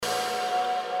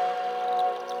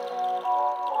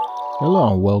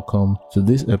Hello and welcome to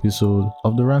this episode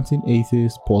of the Ranting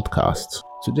Atheist podcast.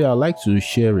 Today I'd like to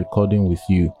share a recording with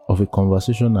you of a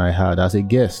conversation I had as a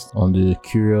guest on the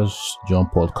Curious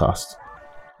Jonn podcast.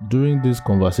 During this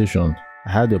conversation,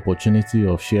 I had the opportunity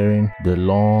of sharing the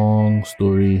long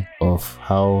story of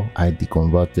how I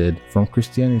deconverted from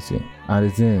Christianity. And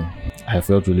the thing, I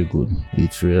felt really good.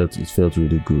 It felt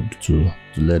really good to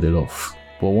let it off.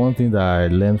 But one thing that I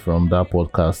learned from that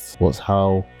podcast was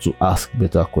how to ask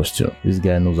better questions. This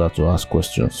guy knows how to ask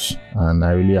questions, and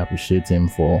I really appreciate him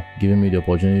for giving me the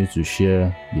opportunity to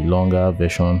share the longer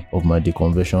version of my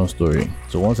deconversion story.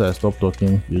 So once I stop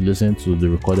talking, you listen to the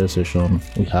recorded session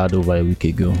we had over a week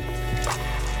ago.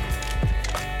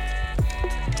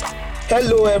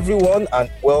 Hello everyone,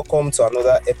 and welcome to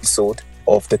another episode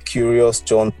of the Curious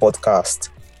Jonn podcast.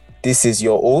 This is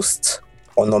your host,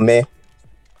 Onome.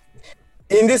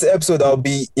 In this episode, I'll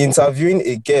be interviewing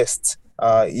a guest.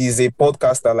 He's a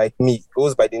podcaster like me. He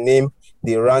goes by the name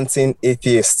The Ranting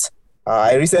Atheist.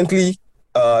 I recently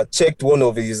checked one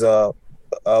of the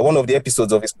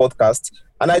episodes of his podcast,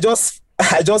 and I just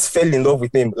fell in love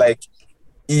with him. Like,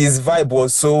 his vibe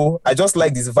was so, I just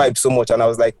liked his vibe so much, and I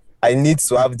was like, I need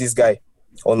to have this guy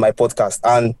on my podcast.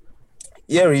 And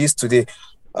here he is today.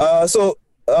 Would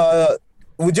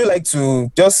you like to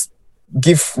just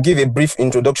give a brief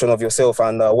introduction of yourself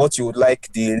and what you would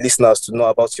like the listeners to know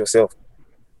about yourself?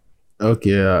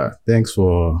 Okay, thanks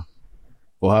for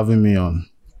having me on.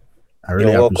 I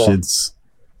really appreciate it.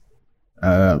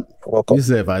 Welcome.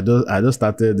 Yourself, I just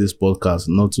started this podcast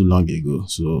not too long ago,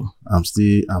 so I'm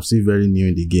still very new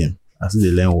in the game. I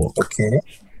still learn work. Okay.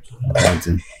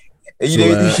 You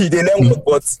learn work,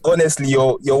 but honestly,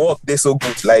 your work they're so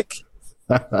good. Like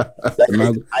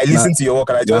I listen to your work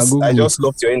and I just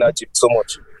loved your energy so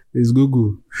much. It's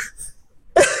Google.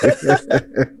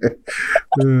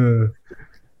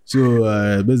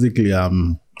 So basically,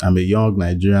 I'm a young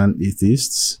Nigerian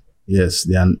atheist. Yes,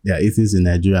 they are atheists in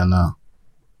Nigeria now.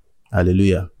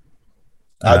 Hallelujah.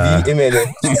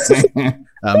 Amen.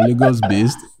 I'm Lagos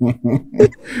based.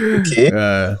 Okay.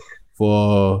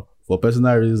 For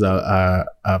personal reasons,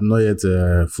 I'm not yet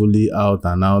fully out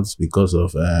and out because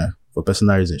of for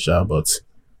personal reasons, but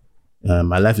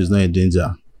my life is not in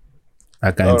danger.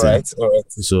 That kind of thing. All right.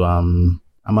 So I'm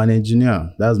an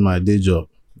engineer. That's my day job.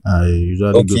 I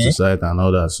usually go to site and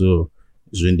all that. So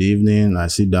in the evening, I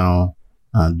sit down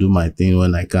and do my thing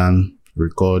when I can,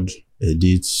 record,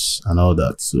 edit, and all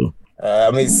that. So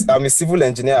I'm a civil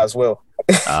engineer as well.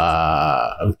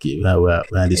 Okay. We're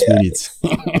in the spirit.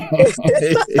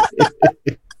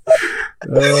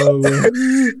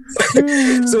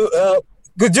 So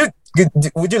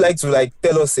would you like to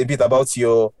tell us a bit about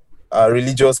your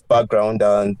religious background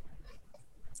and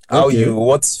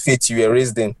what faith you were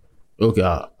raised in? Okay,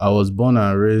 I was born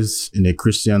and raised in a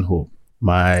Christian home.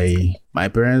 My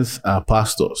parents are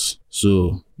pastors,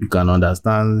 so you can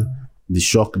understand the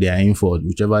shock they are in for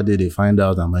whichever day they find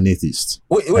out I'm an atheist.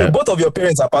 Wait, both of your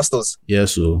parents are pastors?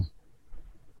 Yes, so.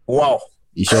 Wow.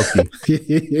 It shocked me.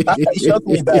 It shocked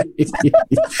me that.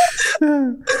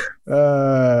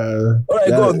 All right,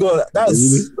 go on.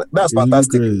 That's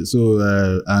fantastic. Really, so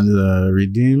and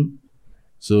Redeem,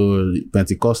 so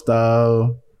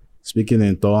Pentecostal, speaking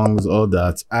in tongues, all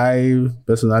that. I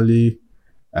personally,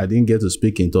 I didn't get to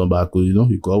speak in tongues, but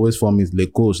you could always form it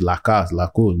lekos, lakas,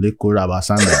 lako, leko,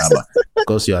 rabasanda,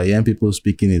 because you are hearing people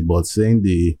speaking it, but saying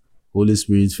the Holy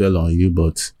Spirit fell on you.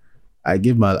 But I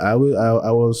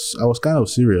was kind of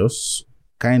serious,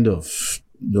 kind of.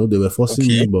 They were forcing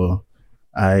me, but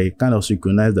I kind of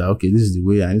synchronized that, okay, this is the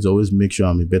way. I need to always make sure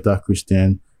I'm a better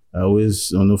Christian. I always,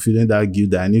 feeling that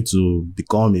guilt that I need to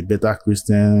become a better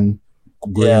Christian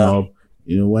growing up.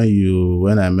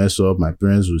 When I mess up, my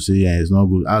parents will say, yeah, it's not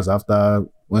good. As after,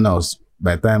 maybe it was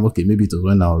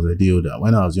when I was already older.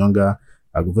 When I was younger,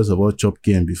 I could first of all chop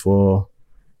cane before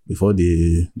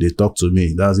they talk to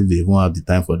me. That's if they even have the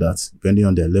time for that, depending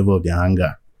on their level of their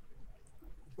anger.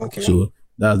 Okay. So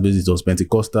that's basically, it was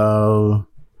Pentecostal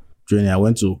training. I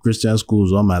went to Christian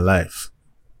schools all my life.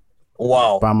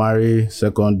 Wow. Primary,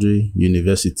 secondary,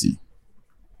 university.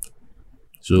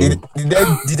 So did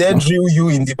they drill you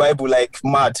in the Bible like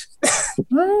mad?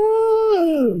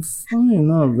 Funny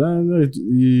enough,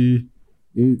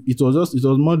 it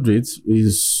was moderate.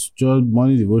 It's just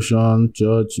morning devotion,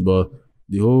 church, but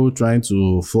the whole trying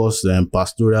to force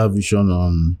pastoral vision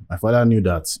on. My father knew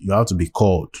that you have to be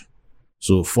called,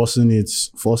 so forcing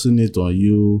it on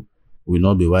you will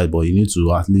not be right. But you need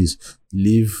to at least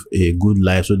live a good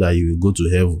life so that you will go to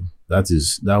heaven. That's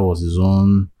his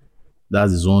own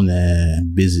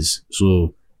basis.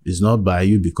 So it's not by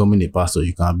you becoming a pastor.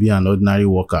 You can be an ordinary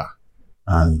worker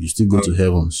and you still go to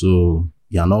heaven. So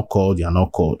you're not called, you're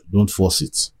not called. Don't force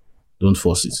it. Don't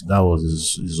force it. That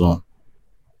was his own.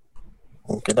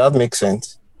 Okay, that makes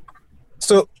sense.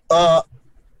 So,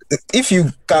 if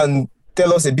you can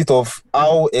tell us a bit of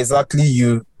how exactly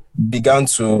you began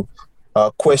to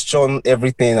question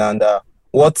everything, and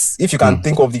if you can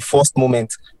think of the first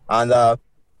moment, and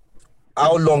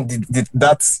how long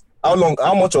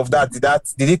how much of that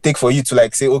did it take for you to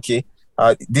like say, okay,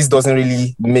 this doesn't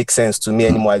really make sense to me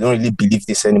anymore. I don't really believe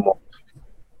this anymore.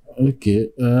 Okay.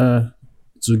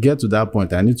 To get to that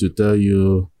point, I need to tell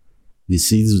you the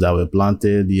seeds that were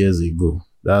planted years ago.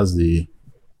 Because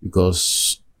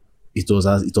it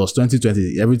was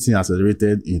 2020. Everything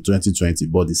accelerated in 2020,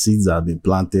 but the seeds have been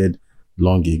planted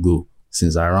long ago,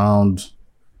 since around,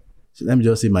 let me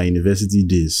just say, my university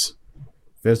days.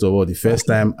 First of all, the first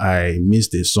time I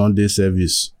missed a Sunday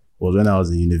service was when I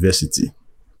was in university.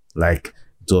 Like,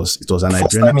 it was an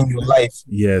first time in your life.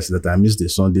 Yes, that I missed a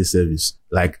Sunday service.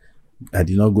 Like, I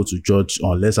did not go to church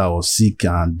unless I was sick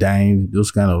and dying, those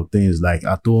kind of things. Like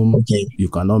at home, You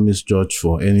cannot miss church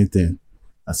for anything.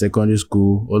 At secondary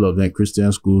school, all of them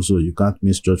Christian school, so you can't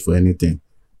miss church for anything.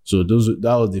 So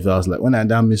that was the first. Like when I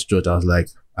didn't miss church, I was like,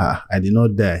 I did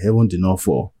not die, heaven did not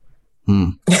fall.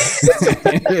 The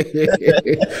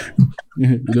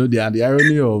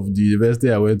irony of the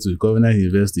university I went to, Covenant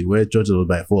University, where church was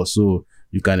by force. So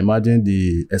you can imagine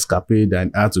the escapade I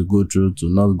had to go through to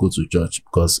not go to church,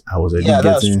 because I was already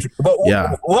getting. That's true. But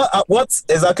what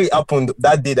exactly happened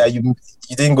that day that you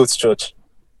didn't go to church?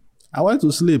 I went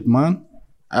to sleep, man.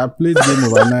 I played game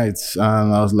overnight,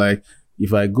 and I was like,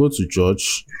 if I go to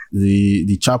church,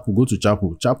 the chapel, go to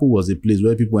chapel. Chapel was a place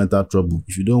where people enter trouble.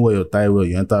 If you don't wear your tie well,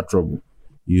 you enter trouble.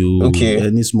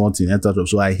 Any small thing enter trouble.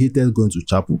 So I hated going to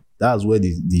chapel. That's where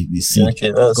the seed.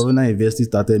 Covenant University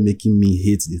started making me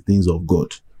hate the things of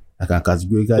God. I can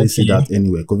categorically see that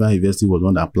anywhere. Covenant University was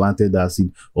one that planted that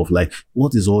seed of like,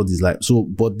 what is all this like? So,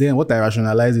 but then what I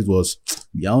rationalized it was,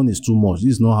 your own is too much.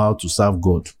 This is not how to serve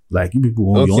God. Like, you people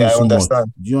want your own so much.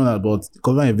 Do you know that? But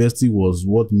Covenant University was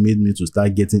what made me to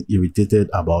start getting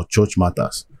irritated about church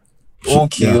matters.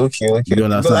 Okay. You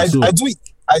understand?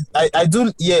 I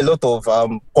do hear a lot of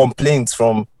complaints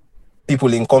from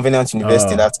people in Covenant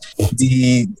University that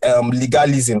the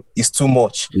legalism is too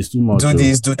much. It's too much. Do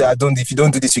this, do that. If you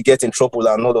don't do this, you get in trouble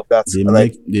and all of that.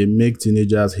 They make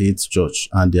teenagers hate church,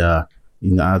 and they are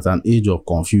at an age of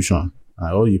confusion.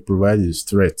 And all you provide is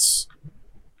threats.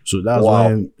 So that's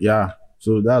when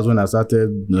I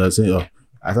started saying,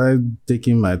 I started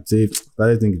taking my tape.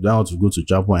 Started thinking, do I want to go to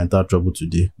chapel and enter trouble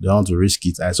today? Do I want to risk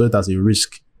it? I saw it as a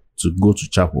risk to go to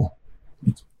chapel.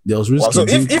 There was risk. So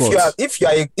if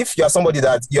you are somebody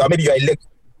that you are elect.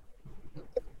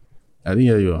 I didn't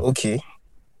hear you. Okay.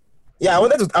 Yeah, I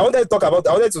wanted to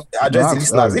address the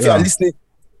listeners. If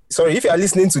you are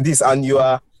listening to this and you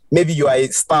are a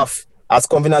staff at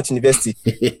Covenant University,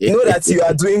 you know that you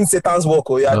are doing Satan's work,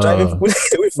 or you are driving people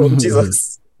away from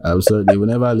Jesus. I'm sorry, they will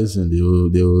never listen.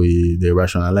 They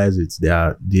rationalize it.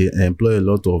 They employ a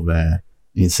lot of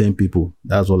insane people.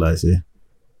 That's all I say.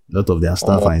 A lot of their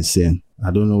staff are insane.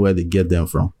 I don't know where they get them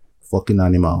from. Fucking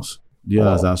animals. Do you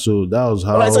understand? So that was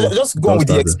how. Alright, so just go on with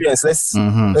the experience. Let's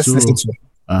listen to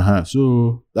it.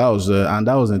 So that was and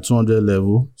that was in 200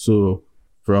 level. So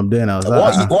from then I was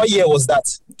what year was that?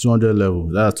 200 level.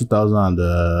 That was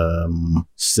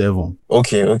 2007.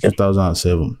 Okay.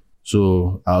 2007.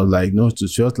 So I was like, no, it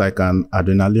felt like an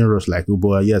adrenaline rush. Like, oh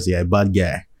boy, yes, you're a bad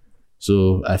guy.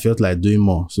 So I felt like doing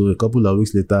more. So a couple of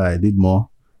weeks later, I did more.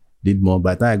 By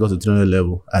the time I got to 300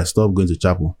 level, I stopped going to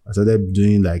chapel. I started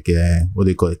doing like what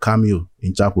they call a cameo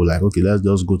in chapel. Like, okay, let's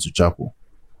just go to chapel.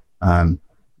 And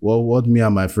what me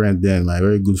and my friend then, my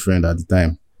very good friend at the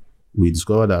time, we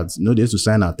discovered that they used to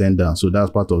sign attendance. So that's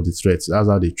part of the threats. That's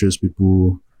how they trace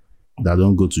people that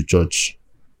don't go to church.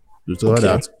 We discovered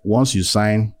that once you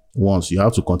sign, you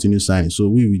have to continue signing. So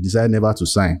we decided never to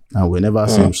sign, and we're never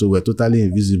seen. So we're totally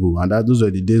invisible. And those were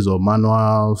the days of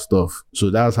manual stuff. So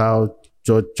that's how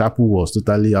chapel was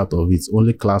totally out of it.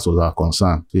 Only class was our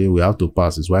concern. So we have to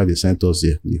pass. It's why they sent us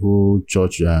here. The whole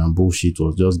church bullshit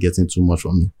was just getting too much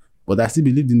for me. But I still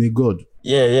believed in a God.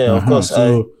 Yeah, of course.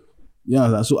 So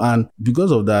and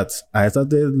because of that, I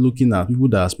started looking at people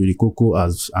that are spiritual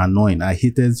as annoying. I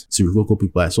hated spiritual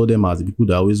people. I saw them as the people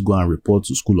that always go and report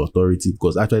to school authority,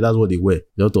 because actually that's what they were.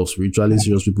 A lot of spiritually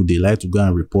serious people, they like to go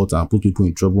and report and put people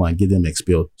in trouble and get them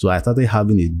expelled. So I started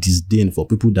having a disdain for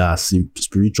people that are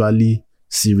spiritually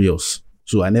serious.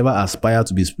 So I never aspired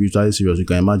to be spiritually serious. You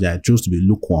can imagine I chose to be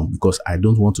lukewarm because I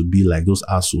don't want to be like those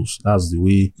assholes. That's the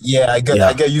way. Yeah, I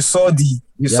get. You saw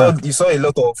you saw a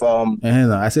lot of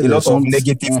I said a there's lot of some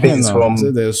negative things I from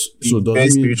said there's so the does very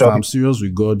it mean if spiritual I'm people. serious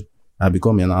with God, I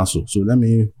become an asshole? So let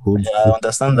me I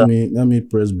understand that. let me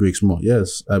press brakes more.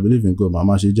 Yes, I believe in God.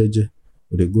 Mama she jeje,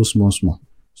 but they go small.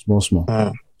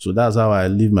 Mm. So that's how I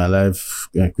live my life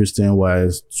Christian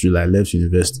wise till I left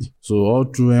university. So all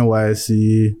through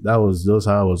NYC, that was just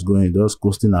how I was going, just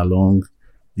coasting along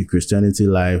the Christianity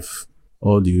life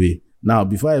all the way. Now,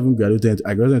 before I even graduated,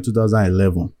 I graduated in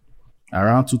 2011.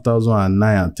 Around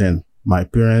 2009 and 10, my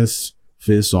parents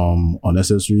faced some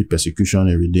unnecessary persecution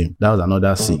in Redeem. That was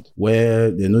another scene where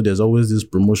they know there's always this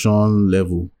promotion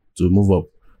level to move up.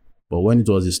 But when it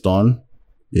was his turn,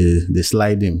 they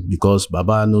slide him because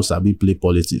Baba knows Sabi play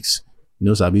politics. He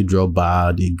knows Sabi draw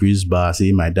bar, they grease bar,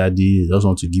 say my daddy just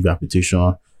want to give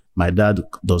reputation. My dad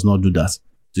does not do that.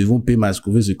 To even pay my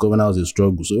school fees in Covenant was a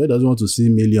struggle. So he doesn't want to see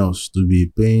millions to be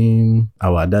paying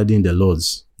our daddy in the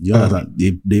Lords. Do you understand?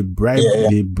 They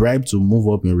bribe to move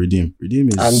up in Redeem. Redeem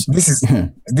is, and this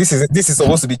is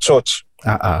supposed to be church.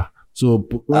 So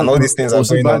and all these things are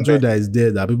going on there. That is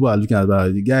there that people are looking at.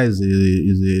 The guy is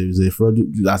a fraud.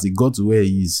 As he got to where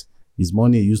he is, his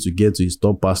money he used to get to his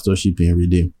top pastorship in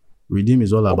Redeem. Redeem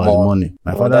is all about the money.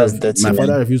 My father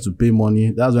refused to pay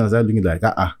money. That's when I started looking like,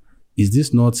 is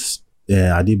this not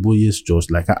Adeboye's church?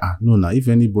 Like, no. If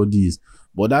anybody is,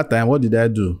 but that time, what did I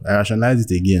do? I rationalized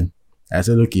it again. I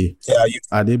said, okay,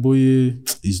 Adeboye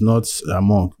is not a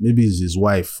monk. Maybe it's his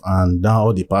wife and now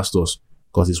all the pastors.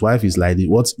 Because his wife is like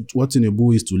what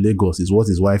Tinubu is to Lagos is what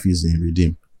his wife is in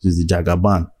Redeem. She's the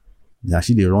Jagaban.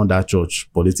 They run that church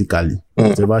politically.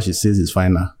 Whatever she says is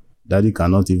final. Daddy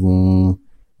cannot even,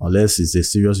 unless it's a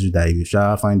serious issue that he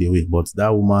shall find a way. But that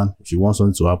woman, if she wants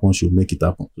something to happen, she'll make it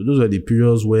happen. So those were the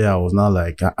periods where I was now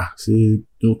like, see,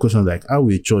 questions like, how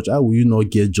will you not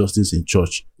get justice in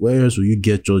church? Where else will you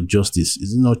get church justice?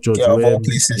 Is it not church? Yeah, where,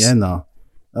 places. Yeah, now.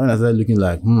 When I started looking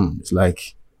like, it's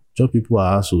like church people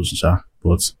are assholes,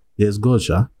 but there's God,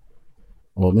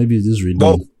 or maybe it's this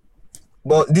Redeem.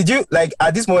 But did you, like,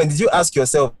 at this moment, did you ask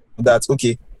yourself that,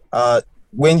 okay,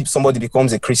 when somebody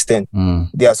becomes a Christian,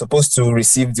 they are supposed to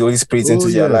receive the Holy Spirit into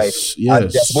their life,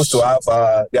 and they're supposed to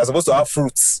have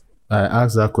fruits? I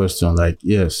asked that question, like,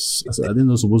 yes, are they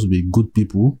not supposed to be good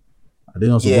people? Are they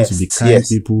not supposed to be kind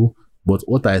people? But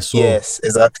what I saw,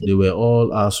 they were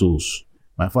all assholes.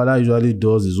 My father usually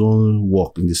does his own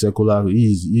work in the secular.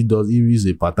 He is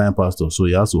a part-time pastor, so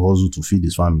he has to hustle to feed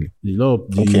his family.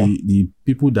 The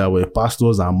people that were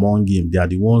pastors among him, they are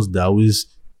the ones that always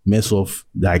mess up.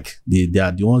 Like they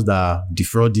are the ones that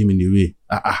defraud him in a way.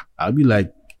 I'll be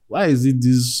like, why is it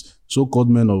these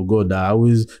so-called men of God that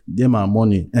always them are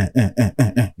money?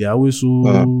 They are always so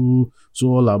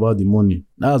all about the money.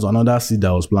 That was another seed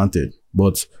that was planted,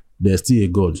 but there's still a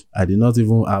God. I've not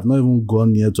even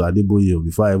gone near to Adeboye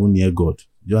before I even near God.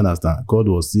 Do you understand? God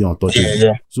was still untouchable.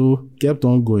 Yeah. So kept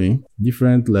on going.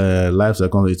 Different life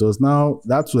circumstances. It was now,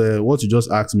 that's what you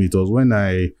just asked me. It was when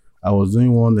I was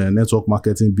doing one network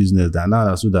marketing business that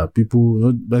now I saw that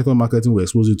people, network marketing will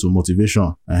expose you to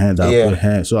motivation.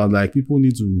 So I was like, people,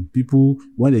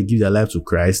 when they give their life to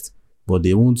Christ, but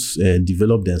they won't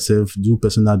develop themselves, do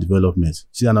personal development.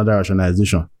 See another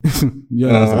rationalization. You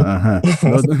understand?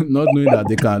 Not knowing that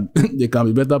they can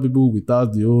be better people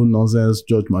without the whole nonsense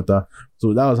church matter.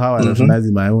 So that was how I rationalized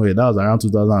in my own way. That was around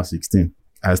 2016.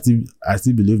 I still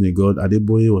believed in God.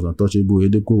 Adeboye was untouchable.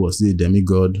 Edeko was still a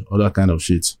demigod. All that kind of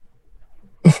shit.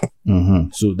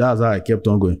 So that's how I kept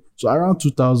on going. So around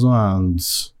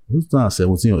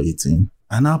 2017 or 18.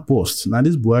 And I paused. Now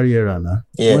this Buhari era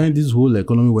when this whole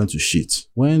economy went to shit,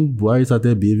 when Buhari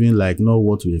started behaving like not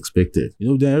what we expected,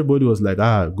 then everybody was like,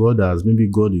 God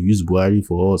will use Buhari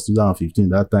for us. 2015,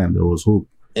 that time there was hope.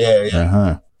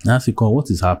 Now what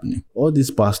is happening? All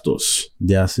these pastors,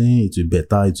 they are saying it will be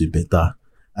better.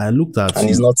 I looked at, and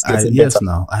it's not getting better.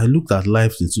 Now I looked at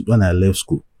life since when I left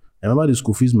school. I remember the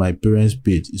school fees my parents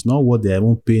paid. It's not what they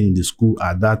were paying in the school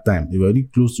at that time. They were already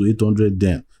close to 800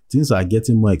 then. Things are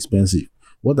getting more expensive.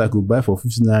 What I could buy for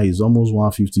 50 naira is almost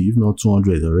 150, if not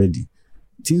 200 already.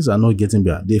 Things are not getting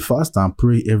better. They fast and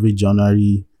pray every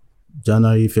January,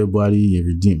 February in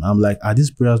Redeem. I'm like, are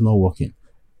these prayers not working?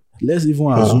 Let's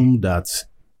even assume that,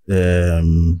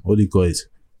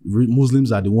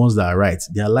 Muslims are the ones that are right.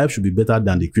 Their life should be better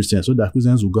than the Christians, so that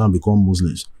Christians will go and become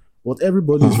Muslims. But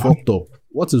everybody is fucked up.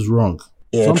 What is wrong?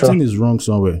 Something is wrong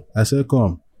somewhere. I said,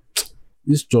 come.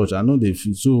 This church, I know they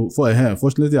feel so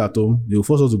fortunately at home, they will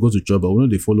force us to go to church, but we know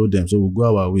they follow them, so we'll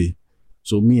go our way.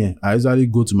 So I usually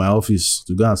go to my office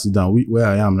to go and sit down where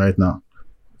I am right now.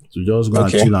 to just go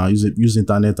and chill and use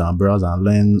internet and browse and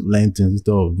learn things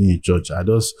instead of being in church. I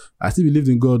still believed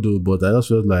in God though, but I just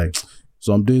felt like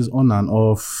some days on and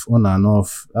off. That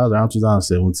was around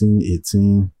 2017,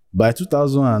 18. By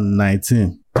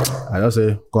 2019, I just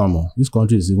said, come on, this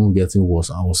country is even getting worse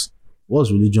and worse.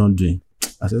 What's religion doing?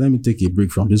 I said, let me take a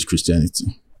break from this Christianity.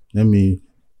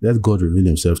 Let God reveal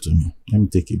himself to me. Let me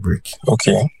take a break.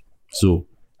 Okay. So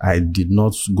I did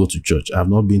not go to church. I've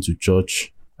not been to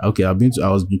church. Okay, I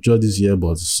was in church this year, but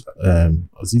was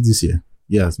it this year?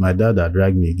 Yes, my dad had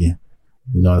dragged me again.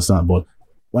 You understand? But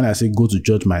when I say go to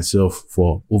church myself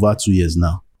for over 2 years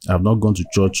now, I've not gone to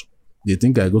church. They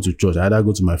think I go to church. I either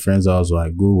go to my friend's house or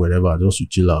I go wherever just to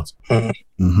chill out.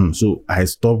 So I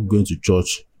stopped going to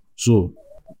church. So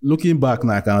looking back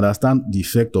now, I can understand the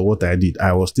effect of what I did.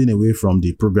 I was staying away from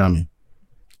the programming.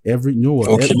 Every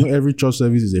church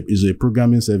service is a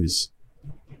programming service.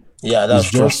 Yeah, that's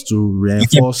it's just true. To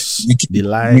reinforce the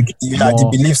lie. The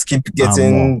beliefs keep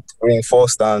getting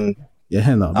reinforced and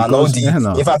all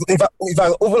the if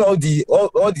I over all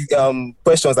the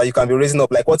questions that you can be raising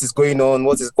up, like what is going on,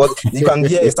 what you can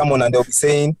hear someone and they'll be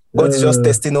saying God is just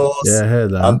testing us.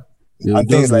 And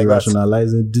things like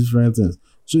rationalizing different things.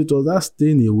 So it was that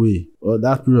staying away or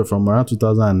that period from around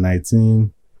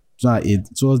 2019,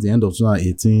 2008, towards the end of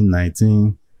 2018,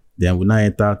 19, then we now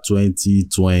enter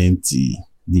 2020,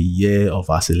 the year of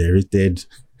accelerated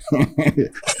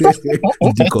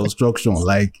deconstruction.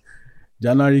 Like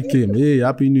January came, hey,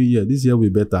 happy new year. This year will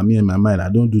be better. Me and my mind, I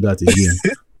don't do that again.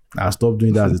 I stopped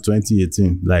doing that in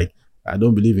 2018. Like, I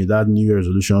don't believe in that New Year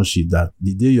resolution shit that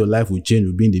the day your life will change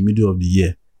will be in the middle of the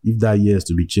year. If that year is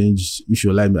to be changed, if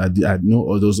your life, I know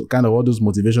all those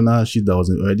motivational shit that was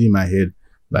already in my head.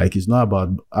 Like, it's not about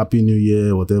happy new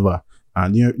year, whatever.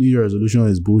 And New Year resolution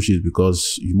is bullshit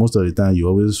because most of the time you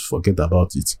always forget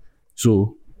about it.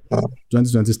 So,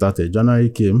 2020 started. January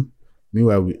came.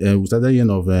 Meanwhile, we started hearing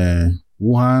of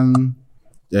Wuhan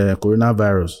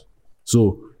coronavirus.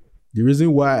 So, the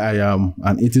reason why I am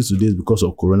an atheist today is because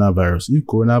of coronavirus. If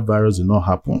coronavirus did not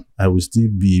happen, I will still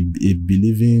be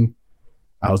believing.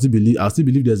 I'll still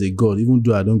believe there's a God, even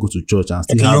though I don't go to church and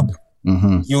still have.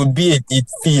 You would be a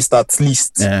theist at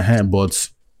least. But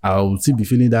I will still be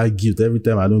feeling that guilt every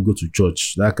time I don't go to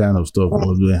church. That kind of stuff.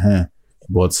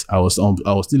 But I was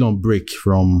still on break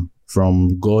from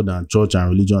God and church and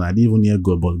religion. I didn't even hear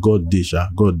God, but God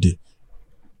did.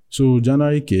 So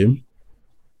January came.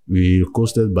 We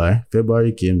coasted by.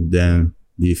 February came. Then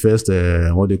the first,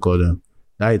 what they call them,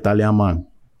 that Italian man.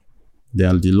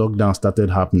 Then the lockdown started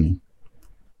happening.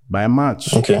 By March,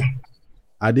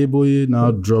 Adeboye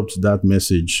now dropped that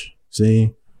message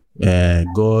saying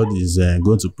God is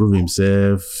going to prove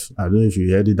himself. I don't know if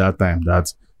you heard it that time,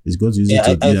 that he's going to use it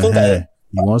to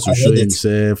he wants to show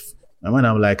himself. And when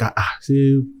I'm like, I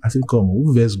say, come on,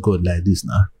 who vex God like this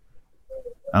now?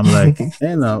 I'm like, I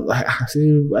say,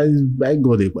 why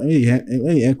God?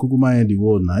 Hey, Kukuma in the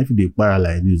world now. If they para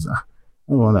like this, I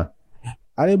don't wonder.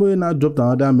 Adeboye now dropped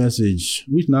another message,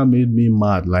 which now made me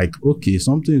mad. Like, okay,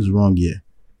 something is wrong here.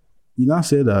 He now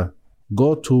said that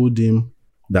God told him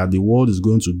that the world is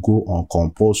going to go on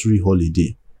compulsory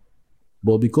holiday.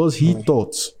 But because he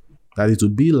thought that it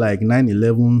would be like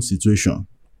 9/11 situation,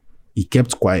 he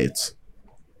kept quiet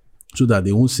so that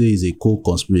they won't say he's a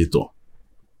co-conspirator.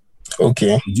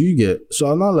 Okay. Do you get? So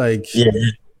I'm not like,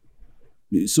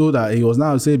 so that he was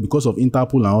now saying because of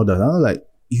Interpol and all that. I'm not like,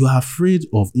 you are afraid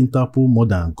of Interpol more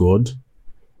than God?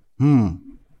 That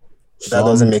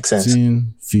doesn't make sense.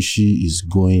 Something fishy is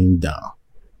going down.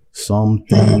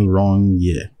 Something wrong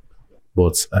here.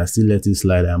 But I still let it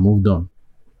slide. I moved on.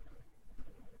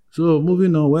 So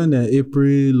moving on, when the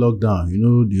April lockdown,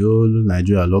 the whole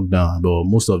Nigeria lockdown, but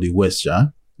most of the West,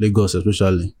 Lagos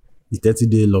especially, the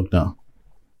 30-day lockdown,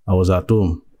 I was at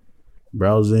home,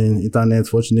 browsing, internet,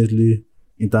 fortunately,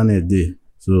 internet day.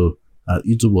 So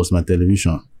YouTube was my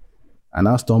television. And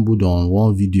I stumbled on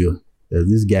one video. There's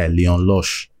this guy, Leon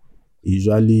Lush. He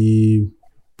usually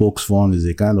pokes fun, is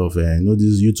a kind of,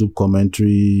 this YouTube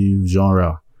commentary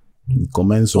genre. He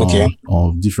comments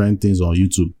on different things on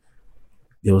YouTube.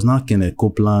 There was now Kenneth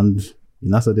Copeland. He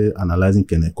now started analyzing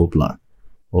Kenneth Copeland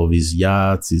of his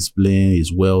yachts, his plane,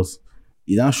 his wealth.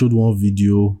 He now showed one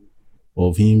video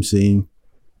of him saying,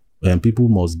 people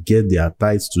must get their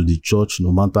tithes to the church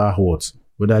no matter what,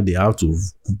 whether they have to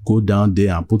go down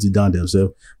there and put it down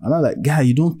themselves. And I'm like, guy,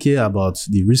 you don't care about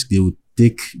the risk they will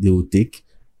take.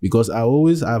 Because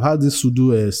I've had this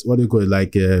pseudo, what they call it,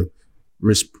 like,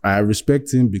 I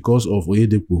respect him because of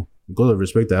Oyedepo, because of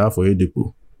respect I have for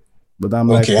Oyedepo. But I'm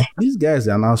like, these guys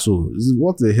are now so,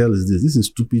 what the hell is this? This is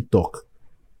stupid talk.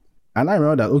 And I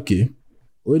remember that,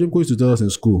 Oyedepo used to tell us in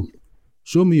school,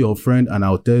 show me your friend and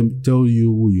I'll tell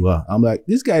you who you are. I'm like,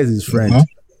 this guy is his friend.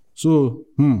 So,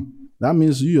 that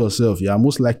means you yourself, you are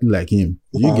most likely like him.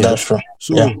 You get that's true.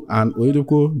 So, and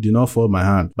Oedoko did not fall my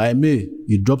hand. By May,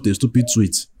 he dropped a stupid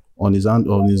tweet on his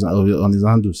handle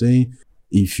saying,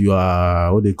 if you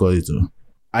are, what they call it,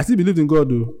 I still believe in God,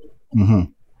 though.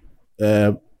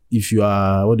 If you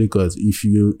are, what they call it,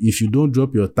 if you don't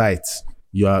drop your tithes,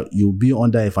 you'll be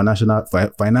under a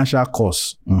financial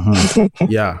cost.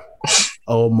 Yeah.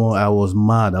 Oh, I was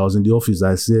mad. I was in the office.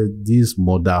 I said, this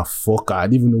motherfucker. I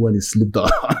didn't even know when he slipped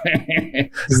out.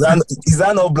 Is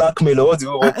that not blackmail or what do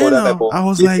you call that? I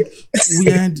was like,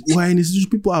 we're in a situation.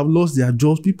 People have lost their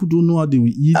jobs. People don't know how they will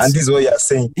eat. And this is what you're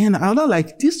saying. And I was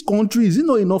like, this country, is it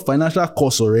not enough financial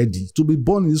costs already? To be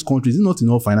born in this country, is it not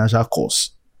enough financial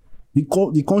costs? The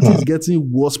country is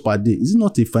getting worse per day. Is it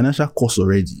not a financial cost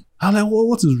already? I'm like,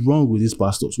 what is wrong with these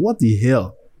pastors? What the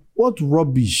hell? What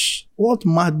rubbish? What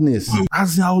madness?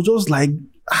 As I was just like,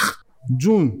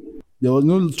 June. There was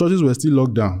no churches were still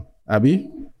locked down. Abi?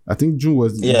 I think June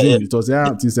was June. It was there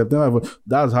until September.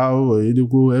 That's how you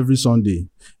go every Sunday.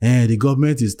 The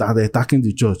government is started attacking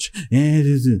the church.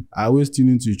 I always tune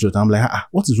into the church. I'm like,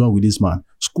 what is wrong with this man?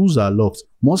 Schools are locked,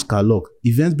 mosques are locked,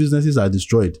 events businesses are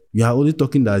destroyed. You are only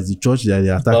talking that it's the church that they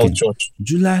are attacking.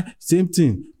 July, same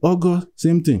thing. August,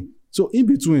 same thing. So in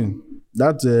between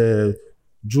that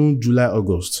June, July,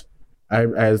 August, I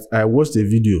watched a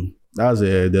video. There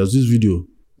was this video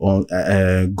on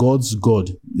God's God.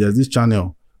 There's this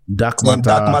channel. Dark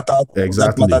matter,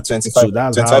 exactly. Dark matter 25, so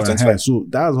that's 25, how 25. So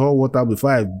that's hot water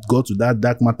before I got to that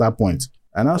dark matter point.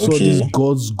 And I saw this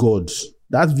God's God.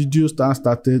 That video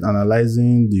started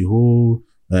analyzing the whole.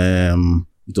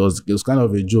 It was kind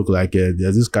of a joke. Like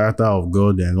there's this character of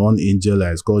God and one angel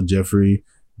that is called Jeffrey.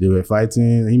 They were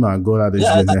fighting him and God.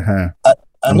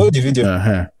 I know the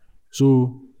video.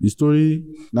 So the story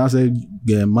now said,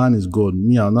 man is God.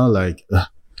 Me, I'm not like.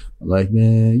 Like,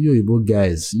 man, you Igbo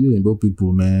guys, you Igbo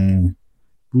people, man,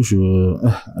 push your.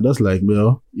 I just like,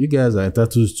 well, you guys are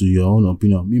entitled to your own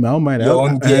opinion. Me, my own mind.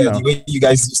 The way you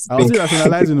guys used to I was still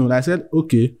rationalizing it. I said,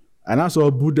 okay. And I saw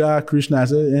Buddha, Krishna. I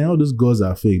said, all those gods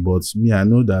are fake. But me, I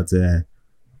know that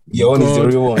your own is the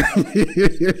real one.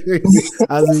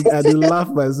 I did laugh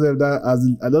myself. I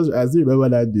still remember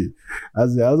that day. I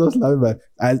was just laughing, but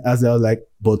I was like,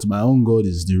 but my own God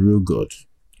is the real God.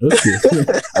 Okay.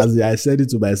 As I said it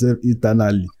to myself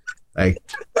internally. Like,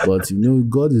 but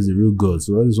God is the real God.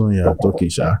 So all this one you are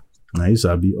talking, now you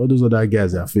sabi, all those other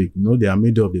guys are fake. They are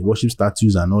made up, they worship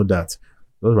statues and all that. Just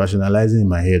rationalizing in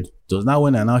my head. It was now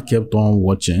when I now kept on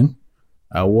watching.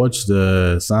 I watched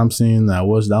the Samson, I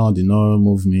watched that one did not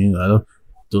move me.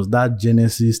 It was that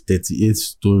Genesis 38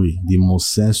 story, the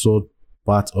most censored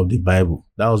part of the Bible.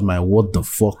 That was my what the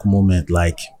fuck moment.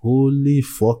 Like, holy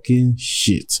fucking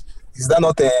shit. Is that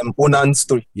not Onan's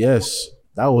story? Yes,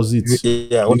 that was it.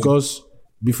 Yeah, because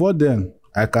before then,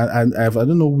 I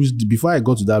don't know which. Before I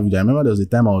got to that video, I remember there was a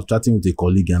time I was chatting with a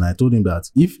colleague and I told him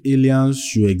that if aliens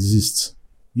should exist,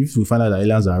 if we find out that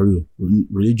aliens are real,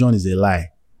 religion is a lie.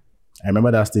 I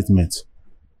remember that statement.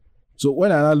 So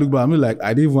when I now look back, I mean, like,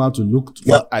 I didn't want to look.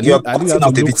 I didn't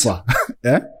have to look far.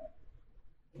 Yeah.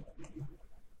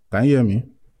 Can you hear me?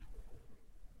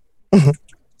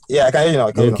 Yeah, I can hear you now.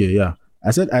 Okay, yeah. I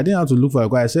said I didn't have to look for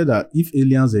it. I said that if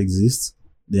aliens exist,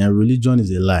 then religion is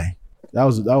a lie. That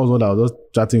was what I was just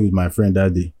chatting with my friend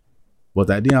that day. But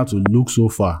I didn't have to look so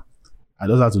far. I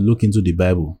just had to look into the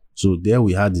Bible. So there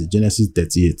we had the Genesis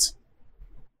 38.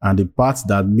 And the part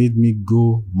that made me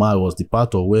go mad was the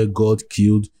part of where God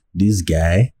killed this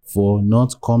guy for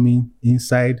not coming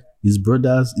inside his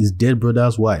dead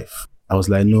brother's wife. I was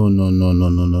like, no.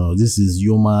 This is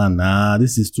human.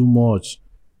 This is too much.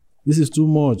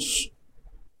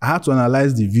 I had to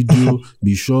analyze the video,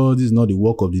 be sure this is not the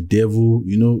work of the devil.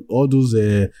 All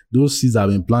those seeds have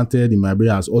been planted in my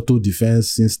brain as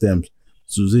auto-defense systems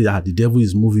to say that the devil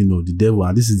is moving, the devil,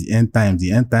 and this is the end time.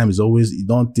 The end time is always, it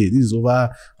don't take. This is over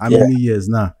how many years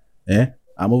now?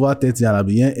 I'm over 30 and I've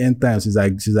been here end time since I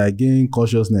gained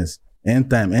consciousness. End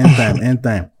time.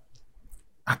 That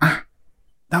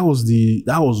was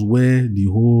where the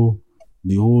whole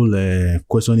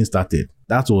questioning started.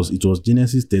 It was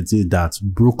Genesis 38 that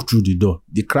broke through the door.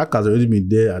 The crack has already been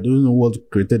there. I don't know what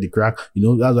created the crack.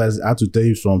 That's why I had to tell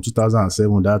you from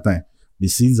 2007 that time. The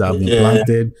seeds have been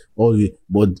planted all the way.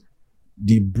 But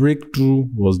the breakthrough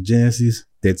was Genesis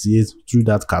 38 through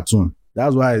that cartoon.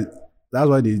 That's why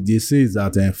they say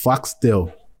that facts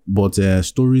tell, but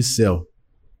stories sell.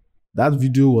 That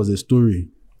video was a story.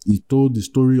 It told the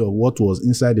story of what was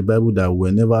inside the Bible that we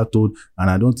were never told, and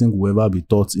I don't think we'll ever be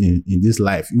taught in this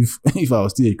life if I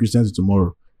was still a Christian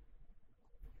tomorrow.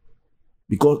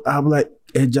 because I'm like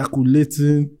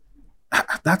ejaculating.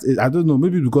 That is, I don't know.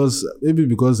 Maybe because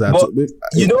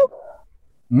you know,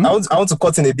 I want to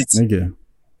cut in a bit. Okay.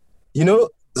 You know,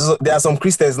 so there are some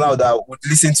Christians now that would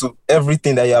listen to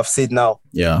everything that you have said now.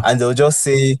 Yeah. And they'll just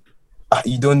say,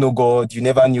 you don't know God, you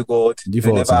never knew God, you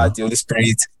never had the Holy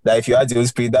Spirit. That if you had the Holy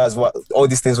Spirit, that's what all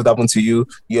these things would happen to you.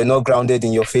 You're not grounded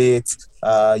in your faith.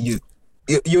 You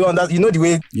know the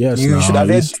way you should have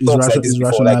heard talks like this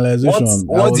before. Like,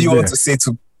 what do you want to say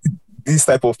to this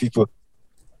type of people?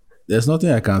 There's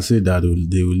nothing I can say that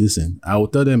they will listen. I will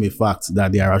tell them a fact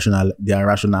that they are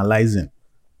rationalizing.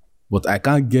 But I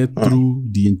can't get through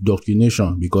the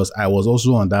indoctrination because I was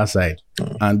also on that side.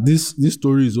 And this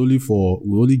story is we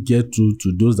only get to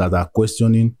those that are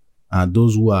questioning and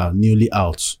those who are newly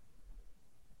out.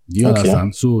 Do you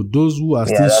understand? So those who are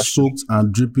still soaked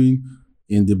and dripping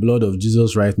in the blood of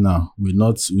Jesus right now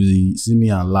will see me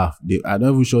and laugh. I'm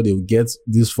not even sure they will get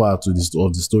this far to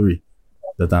of the story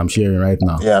that I'm sharing right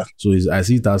now. Yeah. So I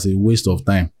see it as a waste of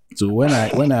time. So when I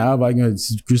have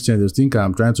arguments with Christians, they think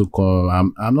I'm trying to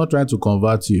I'm not trying to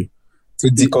convert you. To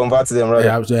deconvert them, right?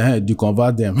 Yeah,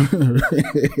 deconvert them.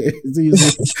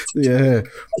 Yeah.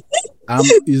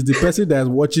 It's the person that is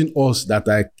watching us that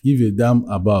I give a damn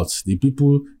about. The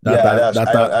people I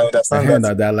understand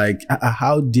that they're like,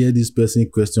 how dare this person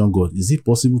question God? Is it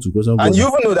possible to question God? And you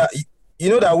even know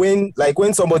that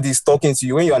when somebody is talking to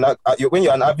you, when you're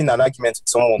having an argument with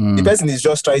someone, the person is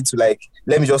just trying to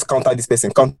let me just counter this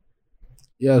person.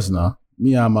 Yes, now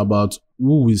me, I'm about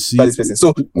who we see this person.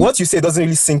 So what you say doesn't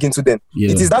really sink into them. Yeah.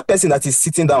 It is that person that is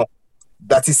sitting down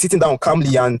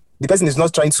calmly, and the person is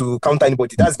not trying to counter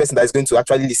anybody. That's the person that is going to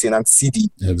actually listen and see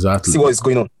what is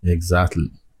going on.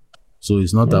 Exactly. So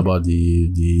it's not about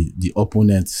the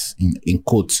opponents in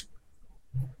quote.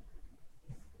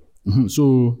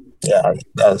 So yeah,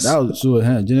 that's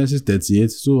Genesis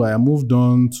 38. So I moved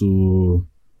on to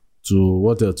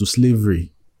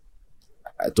slavery.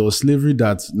 To slavery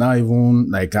that now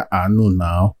even like I know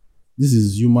now, this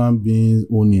is human beings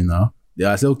owning now. They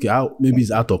are saying, okay, maybe it's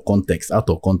out of context.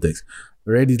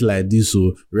 Read it like this,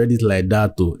 so read it like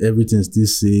that, everything still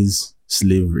says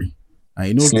slavery.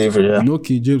 And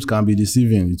King James can be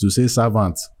deceiving. It will say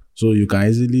servant. So you can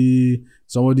easily,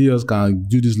 somebody else can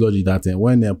do this logic that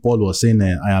when Paul was saying,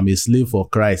 I am a slave for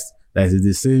Christ, that is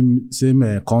the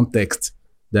same context.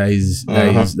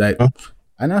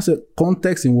 And I said,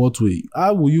 context in what way?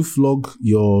 How will you flog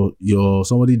your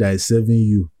somebody that is serving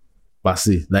you, per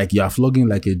se? Like you are flogging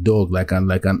like a dog, like a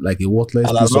worthless.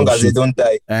 And as long as they don't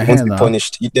die, they won't be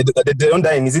punished. They don't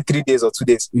die in, is it 3 days or 2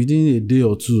 days? Within a day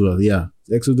or two, yeah.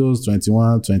 Exodus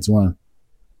 21.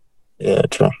 Yeah,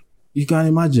 true. You can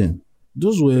imagine.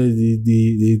 Those were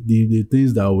the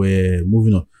things that were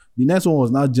moving on. The next one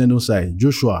was now genocide.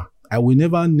 Joshua. I will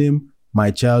never name my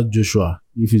child Joshua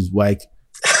if it's like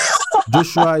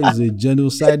Joshua is a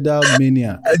genocidal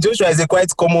maniac. Joshua is a quite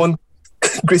common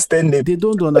Christian name. They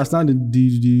don't understand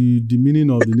the meaning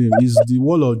of the name. It's the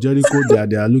wall of Jericho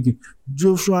they are looking.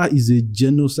 Joshua is a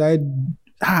genocide.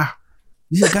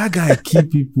 This guy kill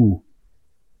people.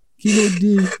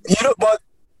 But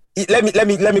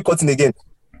let me cut in again.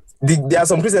 There are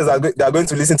some Christians that are going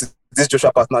to listen to this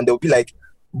Joshua part now, and they'll be like,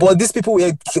 but these people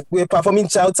were performing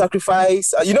child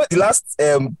sacrifice. The last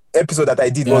episode that I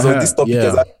did was on this topic.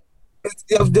 Yeah.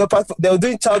 They were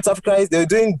doing child sacrifice, they were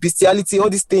doing bestiality, all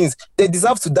these things. They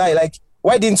deserve to die. Like,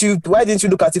 why didn't you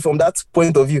look at it from that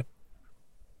point of view?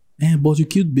 But you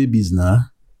killed babies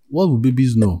now. What will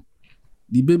babies know?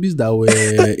 The babies that were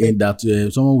in that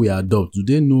someone will adopt, do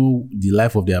they know the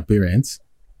life of their parents?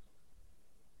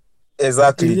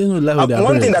 Exactly. They know the life of their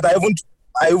one parents. thing that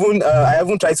I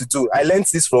haven't tried to do, I learned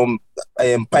this from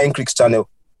Pine Creek's channel.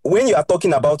 When you are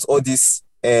talking about all these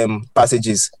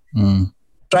passages,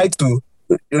 try to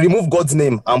remove God's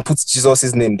name and put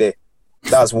Jesus' name there.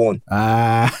 That's one.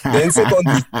 Then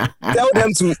secondly, tell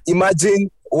them to imagine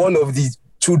one of the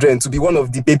children to be one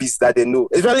of the babies that they know.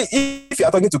 Especially if you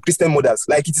are talking to Christian mothers,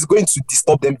 like it is going to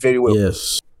disturb them very well.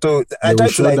 Yes. So I try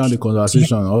to shut down the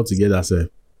conversation altogether, sir.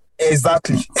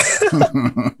 Exactly.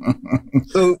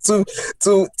 So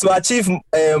to achieve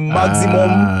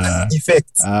maximum effect.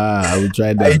 I will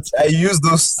try that. I use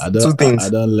those two things. I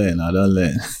don't learn.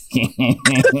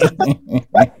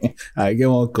 I get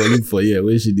one colleague for here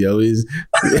where she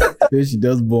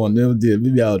just born.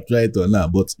 Maybe I'll try it or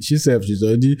not. But she said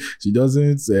she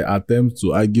doesn't attempt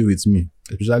to argue with me,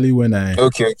 especially when I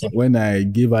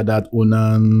gave her that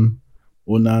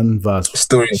Onan verse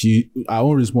story. Her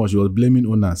own response, she was blaming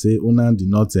Onan, say Onan did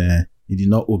not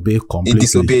obey completely. He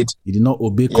disobeyed. He did not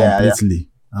obey completely.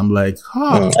 Yeah. I'm like,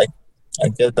 I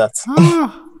get that.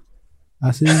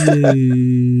 I say,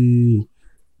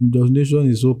 Indoctrination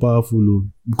is so powerful, oh,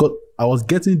 because I was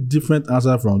getting different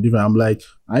answers from different. I'm like,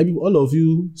 all of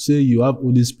you say you have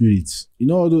Holy Spirit. You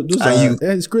know, those are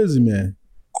it's crazy, man.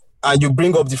 And you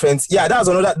bring up different. Yeah,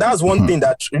 that's one thing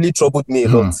that really troubled me a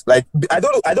lot. Like I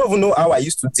don't even know how I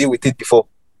used to deal with it before.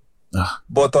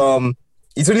 But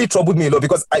it really troubled me a lot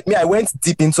because I went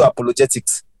deep into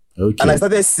apologetics. Okay. And I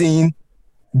started seeing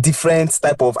different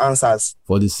type of answers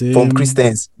for the same from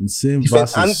Christians. The same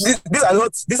verses. And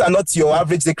these are not your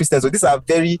average day Christians. So these are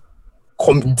very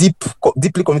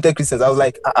deeply committed Christians. I was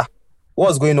like,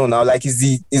 what's going on now? Like,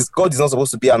 is God is not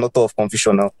supposed to be an author of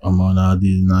confusion now? Now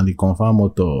the confirm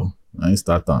author. I ain't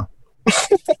starter.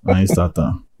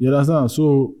 You understand?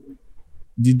 So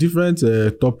the different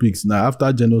topics now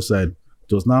after genocide,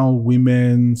 it was now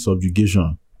women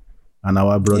subjugation, and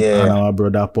our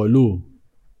brother Paulo,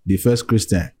 the first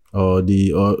Christian or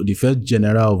the first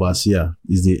general overseer,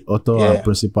 is the author and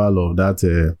principal of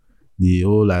that. The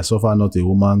whole I suffer not a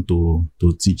woman to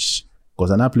teach.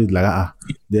 Because an athlete like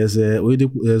there's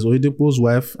Oedipu's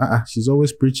wife. She's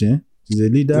always preaching. She's a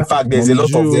leader. In fact, there's a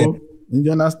lot of them.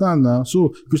 You understand now?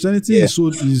 So Christianity is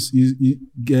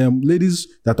ladies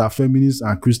that are feminists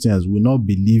and Christians will not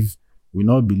believe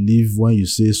when you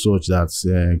say such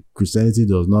that Christianity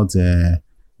does not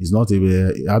is not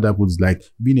how that put it, like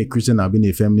being a Christian and being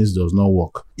a feminist does not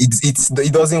work.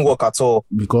 It doesn't work at all.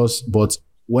 But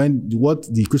what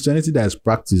the Christianity that is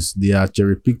practiced, they are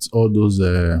cherry picked all those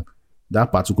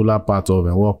that particular part of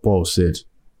what Paul said.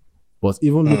 But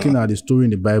even looking at the story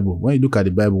in the Bible, when you look at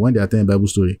the Bible, when they are telling Bible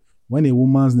story, when a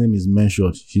woman's name is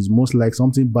mentioned, she's most like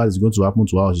something bad is going to happen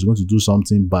to her. She's going to do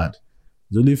something bad.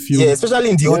 There's only few. Yeah, especially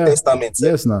in the Old Testament.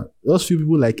 Yes, now those few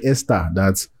people like Esther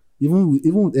that even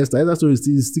with Esther's story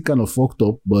is still kind of fucked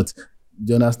up, but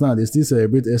do you understand? They still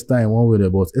celebrate Esther in one way,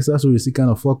 but Esther's story is still kind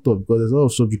of fucked up because there's a lot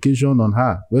of subjugation on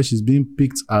her, where she's being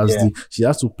picked as she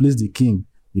has to please the king.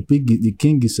 The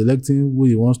king is selecting who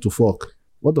he wants to fuck.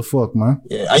 What the fuck, man?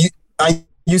 Yeah,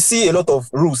 you see a lot of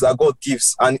rules that God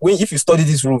gives, and if you study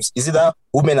these rules, is either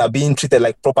women are being treated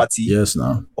like property,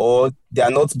 or they are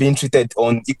not being treated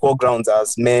on equal grounds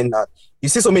as men. You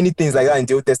see so many things like that in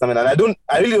the Old Testament, and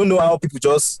I really don't know how people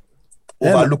just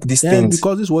overlook these things.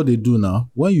 Because this is what they do now.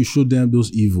 When you show them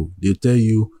those evil, they tell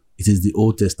you it is the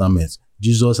Old Testament.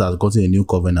 Jesus has gotten a new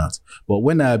covenant. But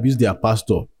when I abuse their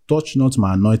pastor, touch not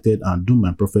my anointed and do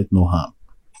my prophet no harm.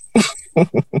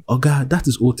 Oh God, that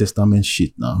is Old Testament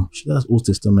shit now. That's Old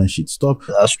Testament shit. Stop.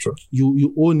 That's true.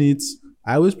 You own it.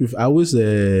 I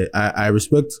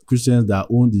respect Christians that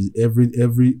own this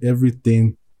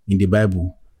everything in the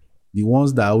Bible. The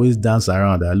ones that always dance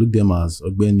around, I look them as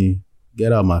Ogbeni,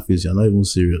 get out of my face, you're not even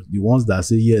serious. The ones that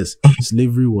say yes,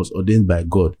 slavery was ordained by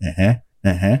God.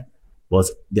 But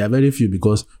they are very few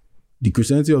because the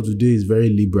Christianity of today is very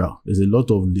liberal. There's a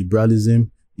lot of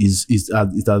liberalism.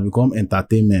 It has become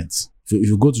entertainment. If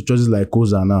you go to churches like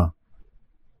Kozana,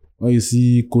 when you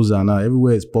see Kozana,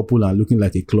 everywhere is popular and looking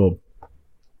like a club.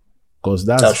 Because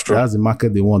that's the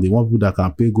market they want. They want people that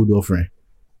can pay good offering.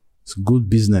 It's good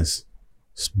business.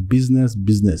 It's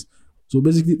business. So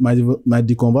basically, my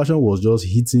deconversion was just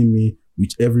hitting me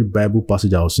with every Bible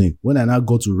passage I was seeing. When I now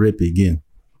got to rape again,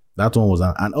 that one was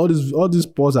and all these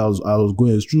posts I was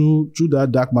going through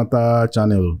that Dark Matter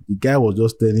channel. The guy was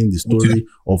just telling the story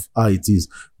of how it is.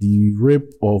 The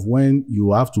rape of when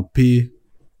you have to pay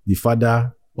the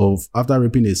father of after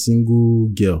raping a single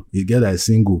girl, a girl that is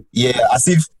single. Yeah,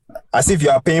 as if you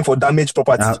are paying for damaged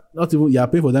property. Not even you are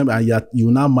paying for them, and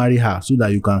you now marry her so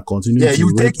that you can continue. Yeah,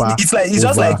 you take. It's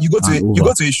just like you go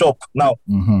to a shop now.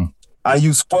 And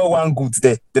you spoil one good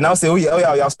there. They now say, oh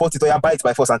yeah, you have spoiled it, or you buy it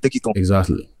by force and take it home.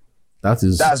 Exactly. That's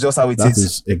just how it is. That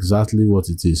is exactly what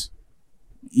it is.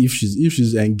 If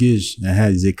she's engaged,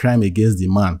 it's a crime against the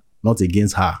man, not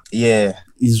against her. Yeah.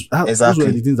 Exactly. Those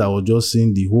were the things I was just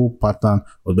seeing the whole pattern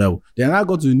of the Bible. Then I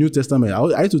got to the New Testament.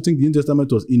 I used to think the New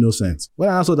Testament was innocent. When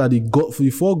I saw that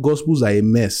the four Gospels are a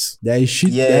mess, they are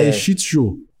a shit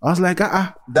show. I was like,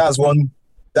 That's one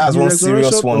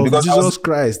serious one, because Jesus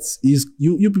Christ is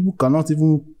you people cannot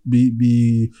even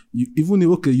be even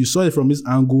okay, you saw it from this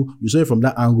angle, you saw it from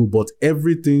that angle, but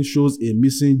everything shows a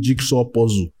missing jigsaw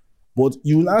puzzle. But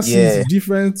you now see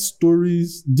different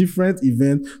stories, different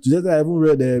events. Today I even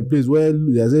read a place where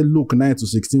there's a Luke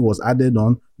 9-16 was added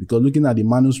on, because looking at the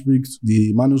manuscripts,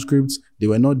 they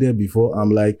were not there before. I'm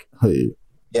like, hey.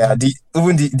 Yeah,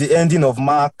 the ending of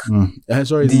Mark.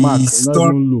 Sorry, the Mark.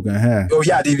 Story. Luke. Oh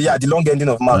yeah, the long ending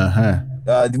of Mark.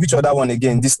 Which other one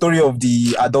again? The story of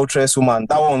the adulterous woman.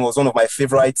 That one was one of my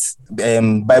favorite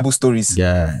Bible stories.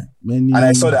 Yeah, and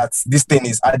I saw that this thing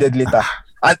is added later.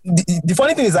 And the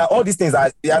funny thing is that all these things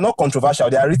they are not controversial.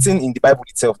 They are written in the Bible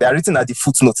itself. They are written at the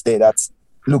footnote there that,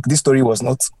 look, this story was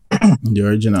not the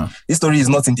original. This story is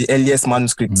not in the earliest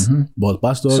manuscript. But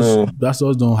pastors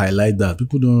don't highlight that.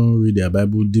 People don't read their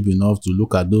Bible deep enough to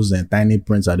look at those tiny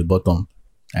prints at the bottom.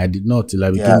 I did not till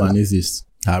I became an atheist.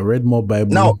 I read more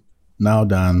Bible now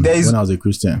than when I was a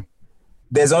Christian.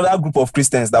 There's another group of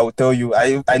Christians that will tell you,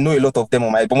 I know a lot of them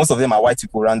but most of them are white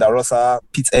people, Randa Rosa,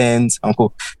 Pete Enns, and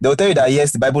co. They'll tell you that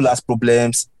yes, the Bible has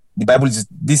problems. The Bible is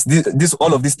this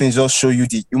all of these things just show you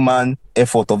the human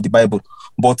effort of the Bible.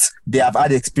 But they have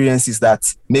had experiences that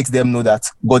makes them know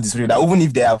that God is real. That even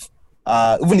if they have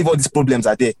even if all these problems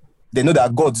are there, they know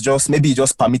that God just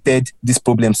permitted these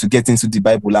problems to get into the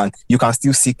Bible, and you can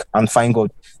still seek and find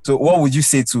God. So what would you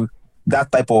say to that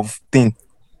type of thing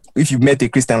if you met a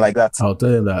Christian like that? I'll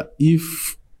tell you that if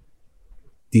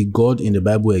the God in the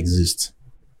Bible exists,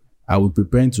 I'll be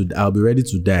ready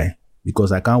to die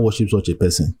because I can't worship such a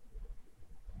person.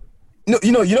 No,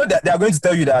 you know that they are going to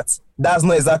tell you that that's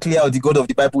not exactly how the God of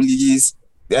the Bible is.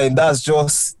 That's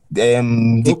just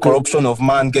the corruption of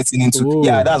man getting into. Oh.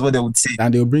 Yeah, that's what they would say.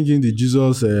 And they'll bring in the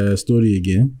Jesus story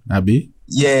again, Abi.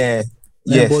 Yeah.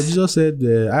 Yes. But Jesus said,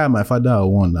 I and my Father are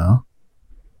one now.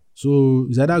 So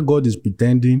is either God is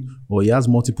pretending or he has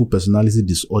multiple personality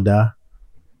disorder.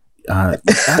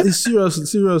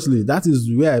 Seriously, that's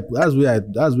where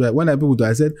when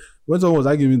I said, when someone was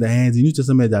arguing the hands, the New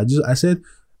Testament, I said,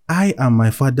 I and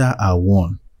my Father are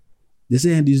one. They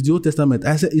say, and it's the Old Testament.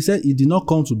 He said he did not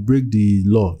come to break the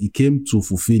law. He came to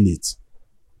fulfill it.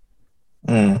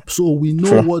 So we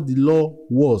know what the law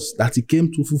was that he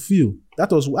came to fulfill.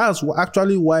 That's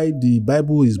actually why the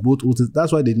Bible is both Old Testament.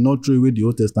 That's why they did not throw away the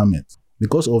Old Testament.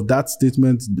 Because of that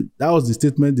statement, that was the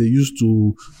statement they used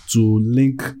to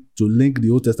link the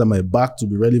Old Testament back to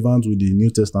be relevant with the New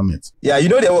Testament. Yeah,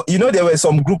 there were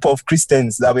some group of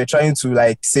Christians that were trying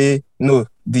to say, no,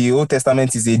 the Old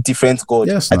Testament is a different God.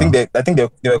 Yes, I think they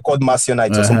were called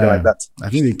Marcionites or something like that. I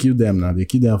think they killed them now. They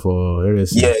killed them for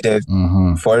heresy. Yeah,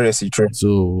 for heresy, true.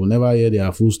 So we'll never hear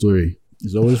their full story.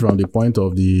 It's always from the point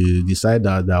of the side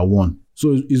that won.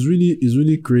 So it's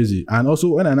really crazy. And also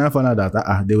when I now found out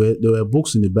that there were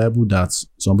books in the Bible that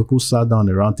some people sat down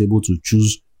the round table to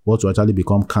choose what to actually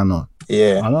become canon.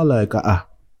 Yeah. And I'm like,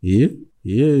 yeah.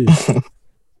 You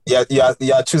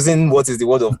are choosing what is the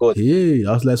word of God. Yeah.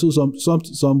 I was like, so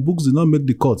some books did not make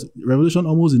the cut. Revelation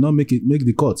almost did not make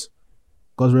the cut.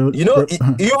 Because you know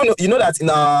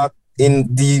that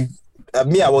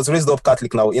I was raised up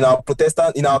Catholic now. In our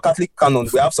Catholic canon,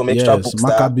 we have some extra books.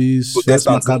 Maccabees.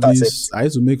 I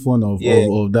used to make fun of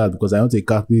that because I went to a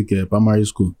Catholic primary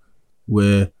school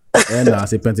where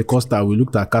as a Pentecostal, we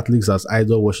looked at Catholics as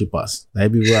idol worshippers.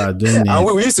 Like people are doing and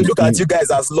we used to look at you guys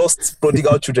as lost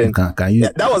prodigal children. Can you?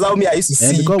 That was how I used to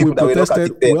see because people that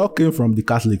protested, we all came from the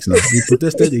Catholics now. We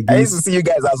protested against. I used to see you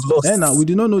guys as lost. And we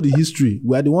did not know the history.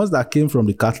 We are the ones that came from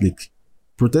the Catholic.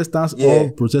 Protestants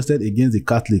all protested against the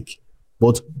Catholic.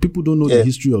 But people don't know the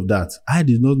history of that. I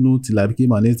did not know till I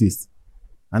became an atheist.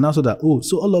 And I saw that,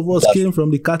 so all of us came from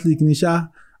the Catholic Nisha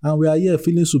and we are here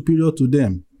feeling superior to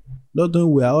them. Not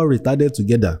knowing we are all retarded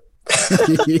together.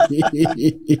 Isn't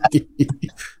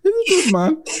it,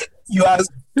 man? You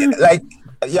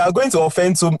are going to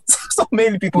offend so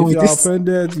many people. If you are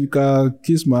offended, you can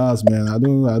kiss my ass, man.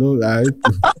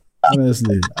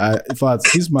 Honestly, in fact,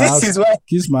 kiss my ass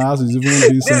is even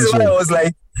being censored. This is why I was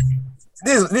like,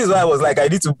 this is why I was like, I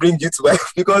need to bring you to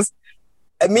life because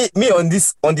me on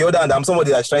the other hand, I'm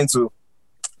somebody that's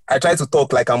I try to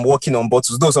talk like I'm walking on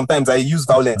bottles. Though sometimes I use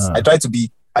violence. I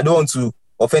don't want to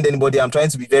offend anybody. I'm trying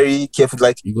to be very careful.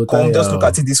 Like, just look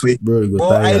at it this way. Bro,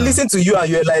 but I listen to you and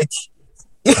you're like,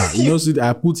 see,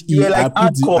 I put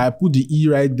the E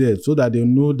right there so that they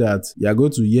know that you are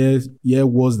going to hear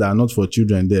words that are not for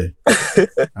children there.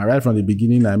 And right from the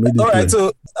beginning, I made it. All right,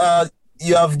 so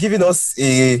you have given us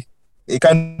a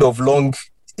kind of long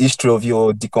history of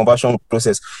your deconversion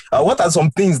process. What are some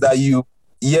things that you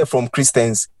hear from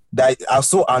Christians that are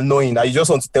so annoying that you just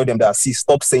want to tell them that, see,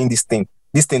 stop saying this thing.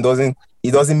 This thing doesn't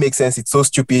make sense. It's so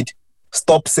stupid.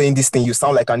 Stop saying this thing. You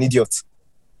sound like an idiot.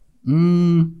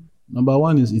 Number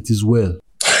one is it is well.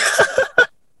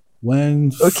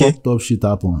 When fucked up shit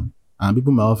happen and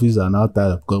people in my office are now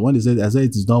tired because when I say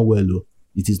it is not well,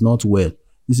 it is not well.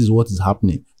 This is what is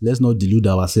happening. Let's not delude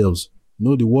ourselves.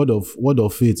 The word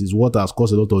of faith is what has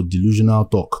caused a lot of delusional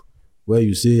talk. Where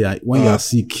you say when you are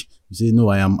sick, you say no,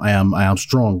 I am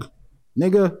strong.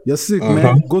 Nigga, you're sick,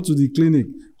 man. Go to the clinic.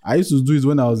 I used to do it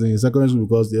when I was in secondary school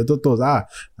because the doctors I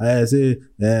say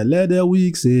let the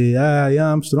weak say I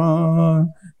am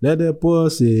strong. Let the poor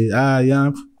say I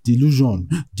am. delusion.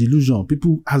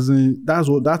 People as in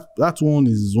that one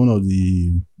is one of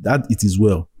the that it is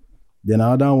well. Then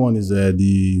another one is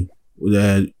we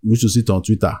should sit on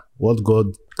Twitter. What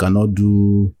God cannot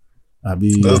do,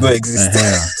 does not exist.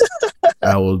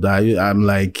 I'm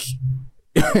like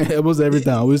almost every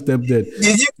time I always step dead.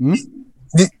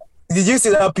 Did you see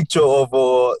that picture of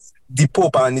the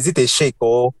Pope, and is it a sheikh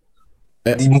or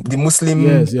the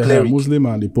Muslim cleric? Muslim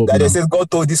and the Pope. That they says God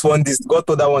told this one this, God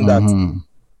told that one that.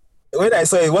 When I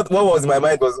saw it, what was in my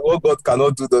mind was what God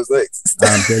cannot do does not exist.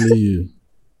 I'm telling you.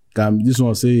 This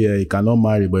one say he cannot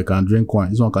marry, but he can drink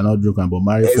wine. This one cannot drink wine, but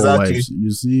marry 4 wives. You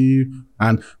see,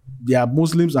 and there are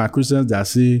Muslims and Christians that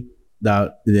say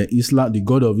that the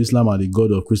God of Islam and the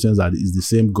God of Christians is the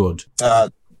same God.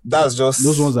 That's just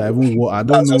those ones are even. I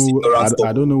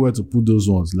don't know where to put those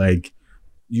ones. Like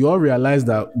you all realize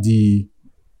that the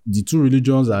two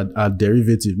religions are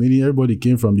derivative, meaning everybody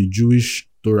came from the Jewish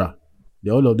Torah.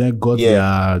 All of them got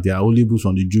their holy books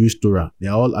from the Jewish Torah. They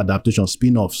are all adaptations,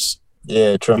 spin-offs.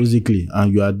 Yeah, true. Basically,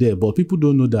 and you are there, but people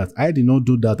don't know that. I did not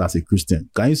do that as a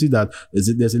Christian. Can you see that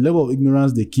there's a level of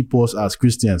ignorance they keep us as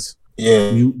Christians?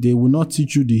 Yeah, they will not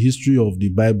teach you the history of the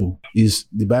Bible.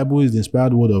 The Bible is the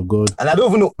inspired word of God, and I don't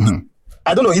even know.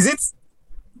 I don't know.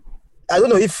 I don't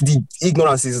know if the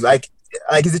ignorance is like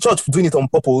is the church doing it on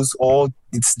purpose, or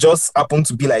it's just happened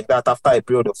to be like that after a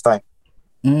period of time.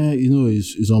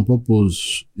 It's on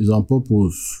purpose. It's on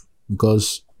purpose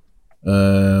because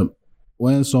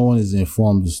when someone is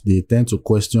informed, they tend to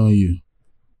question you.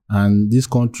 And this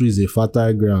country is a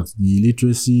fertile ground. The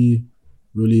illiteracy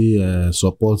really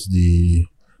supports the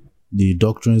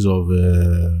doctrines of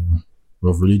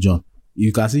religion.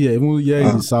 You can see even here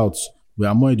in the South, we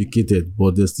are more educated,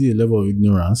 but there's still a level of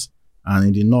ignorance. And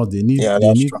in the North, they need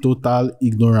total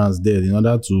ignorance there in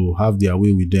order to have their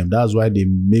way with them. That's why they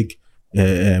make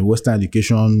Western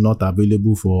education not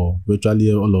available for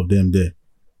virtually all of them there.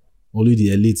 Only the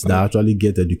elites that actually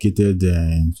get educated to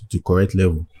the correct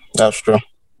level. That's true.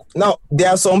 Now, there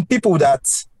are some people that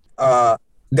a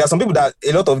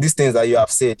lot of these things that you have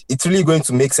said, it's really going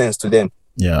to make sense to them.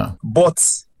 Yeah. But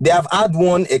they have had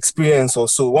one experience or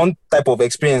so, one type of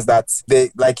experience that they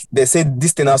say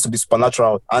this thing has to be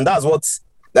supernatural. And that's what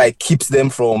keeps them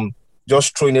from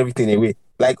just throwing everything away.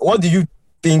 Like, what do you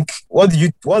think? What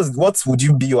would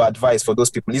you be your advice for those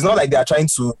people? It's not like they are trying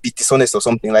to be dishonest or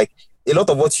something. Like, a lot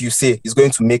of what you say is going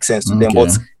to make sense to them,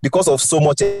 but because of so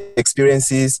much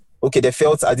experiences, they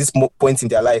felt at this point in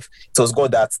their life, it was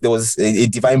God that there was a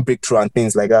divine breakthrough and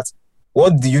things like that.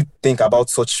 What do you think about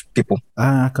such people?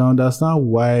 I can understand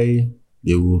why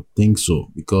they would think so,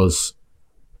 because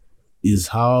it's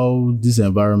how this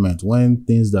environment, when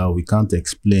things that we can't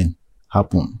explain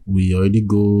happen, we already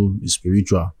go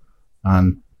spiritual.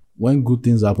 And when good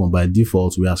things happen, by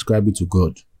default, we ascribe it to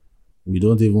God. We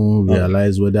don't even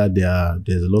realize whether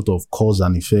there's a lot of cause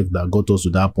and effect that got us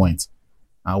to that point.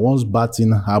 And once bad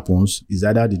thing happens, it's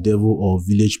either the devil or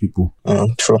village people.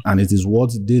 True. And it is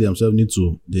what they themselves need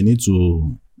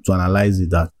to analyze it,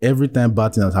 that every time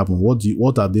bad thing has happened,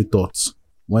 what have they thought?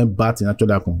 When bad thing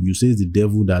actually happens, you say it's the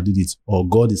devil that did it, or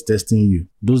God is testing you.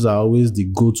 Those are always the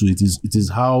go-to. It is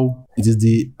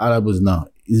the Arabs now.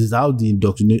 It is how the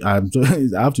indoctrination, I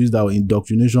have to use that word,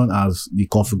 indoctrination as the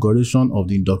configuration of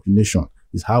the indoctrination.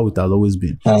 Is how it has always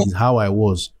been. It's how I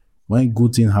was when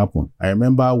good thing happened. I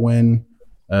remember when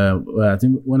I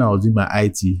think when I was doing my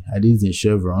IT, I did it in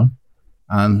Chevron,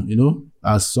 and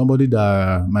as somebody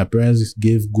that my parents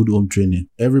gave good home training,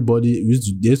 everybody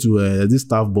used to this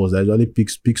staff boss that usually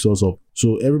picks us up.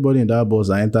 So everybody in that bus,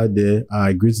 I entered there,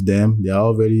 I greet them. They are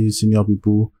all very senior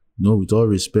people. With all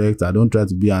respect, I don't try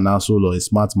to be an asshole or a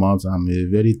smart mouth. I'm a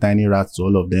very tiny rat to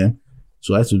all of them.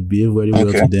 So I had to behave very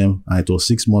well to them, and it was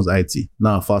 6 months IT.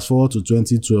 Now, fast forward to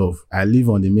 2012, I live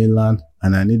on the mainland,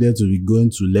 and I needed to be going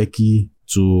to Lekki,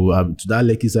 to that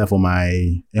Lekki side for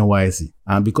my NYSC.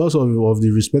 And because of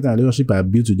the respect and relationship I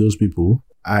built with those people,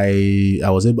 I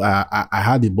was able, I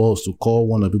had the balls to call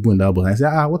one of the people in that bus. I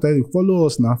said, what are you? Follow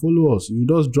us now, follow us. You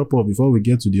just drop off before we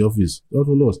get to the office. Just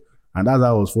follow us. And that's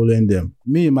how I was following them.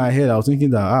 Me, in my head, I was thinking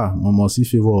that, I must see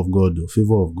favor of God, though.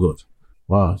 Favor of God.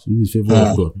 Wow, so this is favor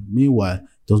of God. Meanwhile,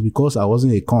 it was because I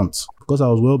wasn't a cunt, because I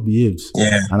was well behaved.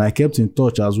 Yeah. And I kept in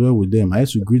touch as well with them. I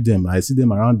used to greet them. I see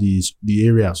them around the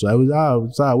area. So I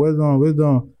was, sir, well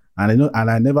done. And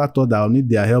I never thought that I'll need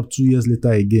their help 2 years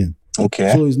later again.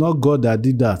 Okay. So it's not God that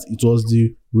did that. It was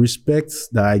the respect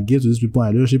that I gave to these people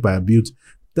and the relationship I built,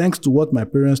 thanks to what my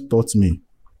parents taught me.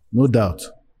 No doubt.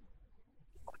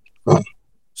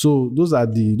 So those are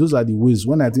the ways.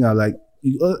 When I think I like,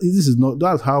 this is not,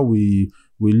 that's how we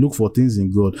look for things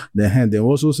in God. Then they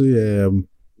also say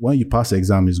when you pass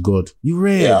exam is God. You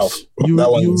read. Yeah,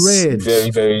 that one You is read.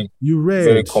 very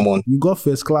Very common. You got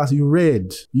first class. You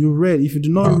read. If you do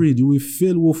not read, you will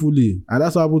fail woefully. And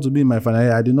that's what happened to me in my final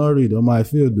year. I did not read. I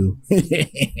failed though.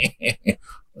 It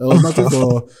was nothing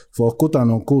for quote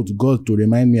and unquote God to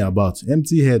remind me about.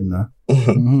 Empty head now.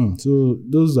 So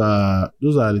those are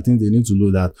the things they need to know,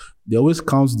 that they always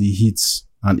count the hits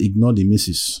and ignore the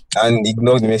misses. So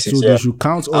they should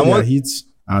count all their hits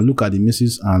and look at the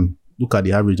misses and look at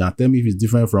the average and tell me if it's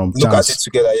different from look chance. at it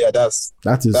together. Yeah, that's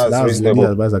the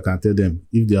advice I can tell them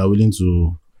if they are willing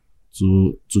to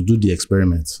do the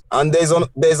experiment. And there's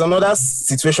another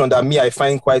situation that I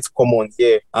find quite common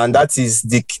here, and that is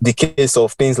the case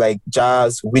of things like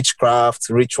jazz, witchcraft,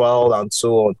 ritual, and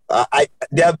so on. I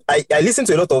listen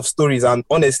to a lot of stories, and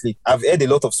honestly, I've heard a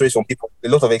lot of stories from people, a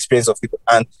lot of experience of people,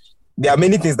 and there are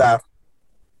many things that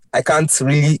I can't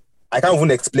even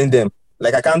explain them.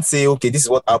 Like, I can't say, okay, this is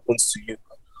what happens to you.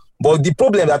 But the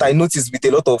problem that I noticed with a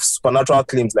lot of supernatural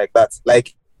claims like that,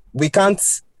 like, we can't,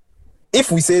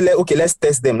 if we say, okay, let's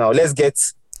test them now, let's get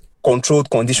controlled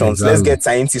conditions, Let's get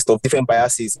scientists of different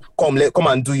biases, come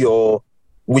and do your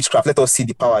witchcraft, let us see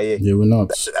the power here. They will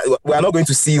not. We are not going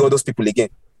to see all those people again.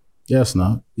 Yes,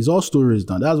 now. It's all stories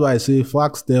now. That's why I say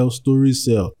facts tell, stories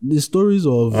sell. The stories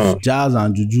of jazz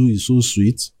and juju is so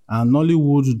sweet, and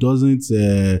Nollywood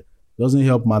doesn't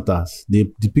help matters. They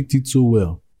depict it so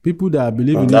well. People that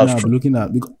believe in it are looking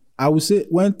at, because I would say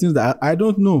when things that I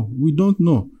don't know, we don't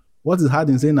know. What is hard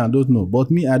in saying I don't know?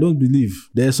 But me, I don't believe.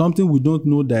 There's something we don't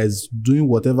know that is doing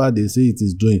whatever they say it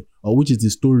is doing, or which it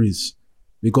is stories.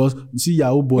 Because you see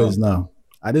Yahoo boys now,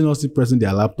 are they not still pressing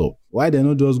their laptop? Why they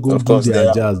not just go do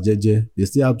their jazz, JJ? They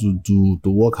still have to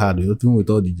work hard, even with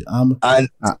all the and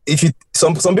if you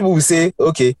some people will say,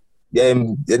 okay, they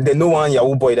know one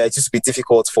Yahoo boy that it used to be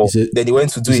difficult for. Then he went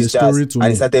to do his jazz and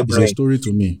he started blowing. It's a story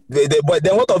to me. But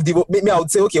then what of the me? I would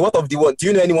say, okay, what of the one? Do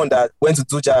you know anyone that went to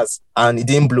do jazz and it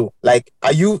didn't blow? Like,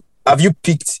 have you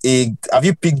picked a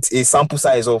sample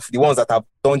size of the ones that have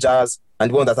done jazz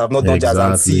and the ones that have not done jazz,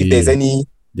 and see if there's any?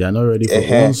 They are not ready for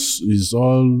once. It's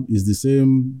the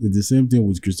same. It's the same thing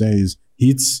with Christians.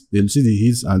 Hits. They see the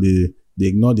hits and they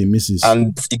ignore the misses.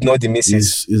 And ignore the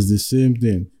misses. It's the same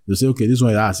thing. They say, okay, this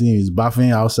one I see is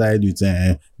bathing outside with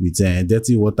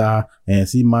dirty water, and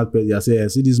see mad people. They say,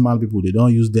 see these mad people. They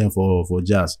don't use them for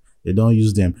jazz. They don't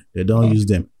use them. Use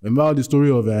them. Remember the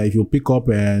story of if you pick up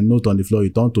a note on the floor, you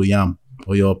turn to yam,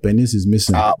 or your penis is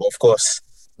missing. Of course.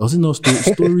 Was it not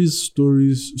stories,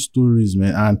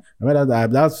 man? And I remember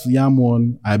that yam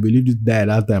one, I believed it died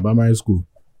that time, primary school.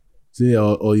 Say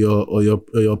or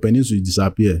your penis will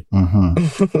disappear.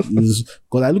 Because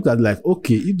I looked at it like,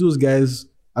 okay, if those guys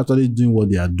actually doing what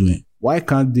they are doing, why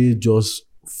can't they just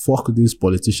fuck these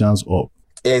politicians up?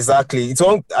 Exactly.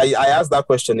 I asked that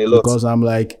question a lot. Because I'm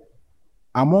like,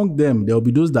 among them, there will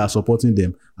be those that are supporting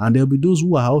them, and there will be those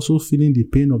who are also feeling the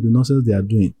pain of the nonsense they are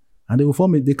doing. And they will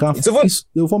form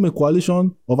a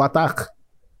coalition of attack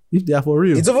if they are for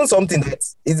real. It's even something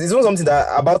that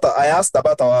about I asked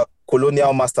about our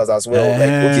colonial masters as well. Like,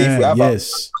 okay, if we have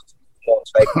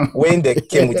like when they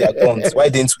came with their guns, why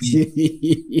didn't we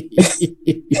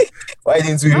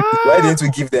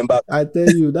give them back? I tell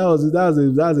you, that was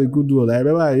a good one. I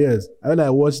remember, when I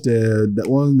watched this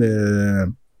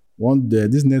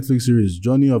Netflix series,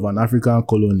 Journey of an African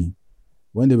Colony,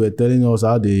 when they were telling us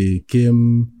how they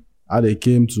came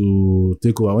to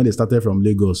take over when they started from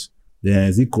Lagos.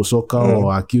 Then Kosoka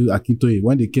or Akitoye,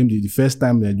 when they came the first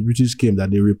time that the British came,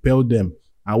 that they repelled them.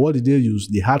 And what did they use?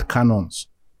 They had cannons.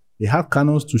 They had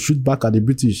cannons to shoot back at the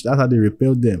British. That's how they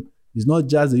repelled them. It's not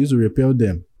just they used to repel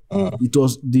them. It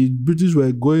was the British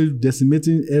were going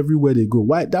decimating everywhere they go.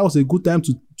 Why? That was a good time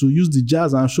to use the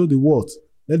jazz and show the world.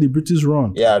 Let the British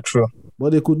run. Yeah, true.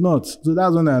 But they could not. So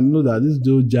that's when I know that this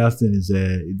whole jazz thing is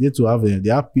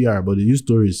they have PR, but they use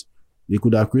stories. They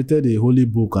could have created a holy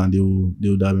book and they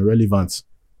would have been relevant.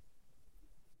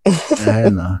 All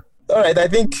right, I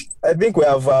think we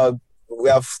have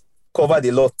covered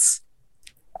a lot.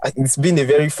 It's been a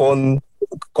very fun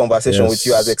conversation with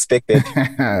you, as expected.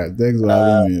 Thanks for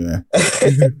having me, man.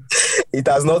 It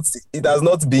has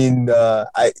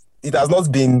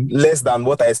not been less than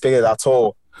what I expected at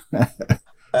all.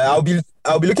 I'll be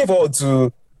looking forward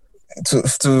for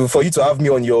you to have me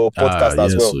on your podcast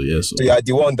as well. Yes. So you are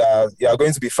the one that you are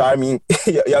going to be farming.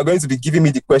 You are going to be giving me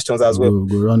the questions as well.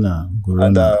 Go runner.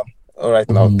 And all right,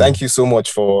 now thank you so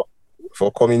much for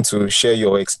coming to share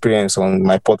your experience on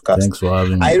my podcast. Thanks for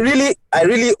having me. I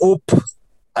really hope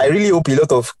a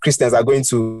lot of Christians are going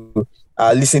to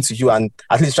listen to you and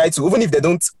at least try to, even if they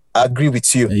don't agree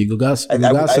with you. And you got I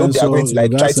hope they are going to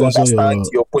like try to understand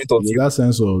your point of you view. got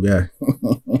censor, guy.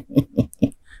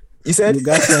 He said, You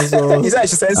got censor. he said I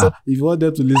should censor. If you want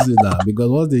them to listen now, because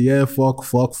once they hear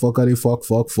fuckery,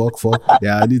 fuck, they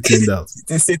are already tuned out.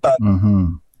 It is Satan. Mm-hmm.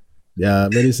 They are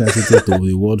very sensitive to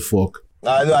the word fuck.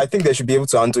 No, I think they should be able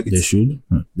to handle it. They should.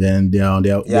 Then they are on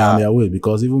their way.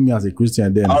 Because even me as a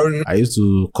Christian, then I used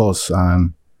to curse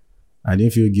and I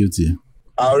didn't feel guilty.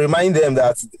 I'll remind them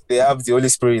that they have the Holy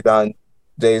Spirit and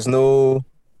there is no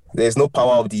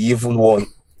power of the evil one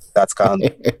that can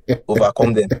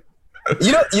overcome them.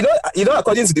 You know,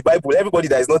 according to the Bible, everybody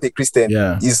that is not a Christian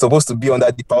is supposed to be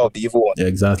under the power of the evil one. Yeah,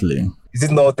 exactly. Is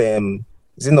it not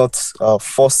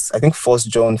first, I think 1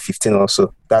 John 15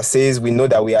 also, that says we know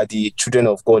that we are the children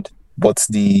of God, but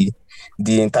the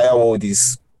entire world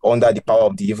is under the power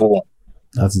of the evil one.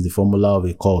 That's the formula of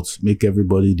a cult. Make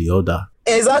everybody the other.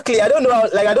 Exactly. I don't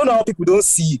know how people don't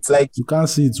see it. Like, you can't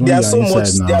see it when you're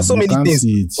inside now. There are so many things.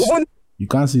 You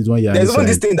can't see it when you're inside. There's even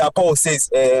this thing that Paul says,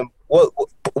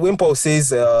 when Paul says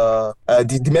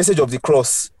the message of the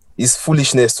cross is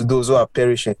foolishness to those who are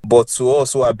perishing, but to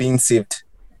us who are being saved,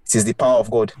 it is the power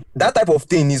of God. That type of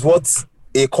thing is what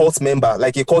a cult member,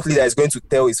 like a cult leader, is going to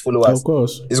tell his followers. Of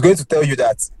course. He's going to tell you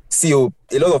that, see, a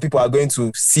lot of people are going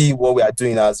to see what we are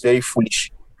doing as very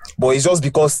foolish. But it's just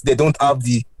because they don't have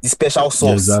the special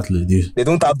source. Exactly. They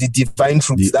don't have the divine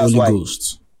truth. That's why.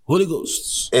 Holy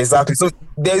Ghost. Exactly. So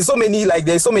there's so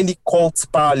many cult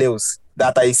parallels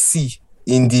that I see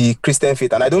in the Christian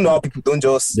faith, and I don't know how people don't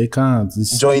just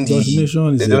join the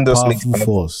indoctrination is a powerful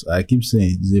force. I keep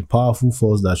saying it's a powerful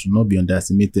force that should not be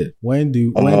underestimated. When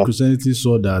Christianity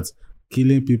saw that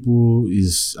killing people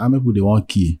is how many people they want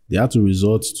kill, they had to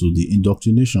resort to the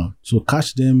indoctrination. So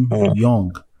catch them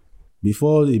young.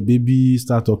 Before a baby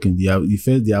start talking, their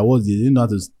words, they didn't know how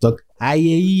to talk.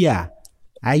 Ayeya.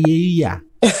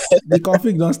 The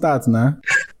conflict don't start now.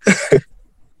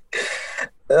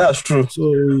 That's true. So,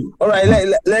 all right,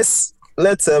 let's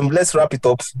wrap it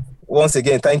up. Once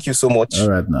again, thank you so much. All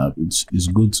right, now it's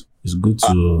good. It's good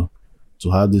to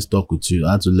have this talk with you.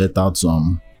 I had to let out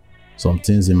some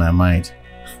things in my mind.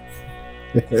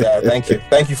 Yeah,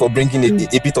 thank you for bringing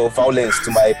a bit of violence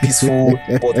to my peaceful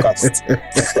podcast.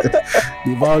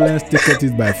 The violence, take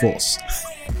it by force.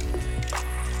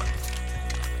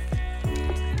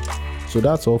 So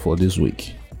that's all for this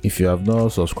week. If you have not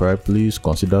subscribed, please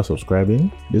consider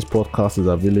subscribing. This podcast is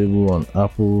available on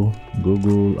Apple,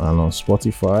 Google, and on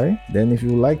Spotify. Then if you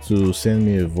would like to send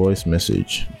me a voice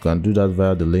message, you can do that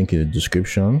via the link in the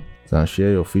description. You can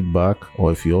share your feedback,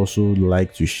 or if you also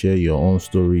like to share your own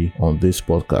story on this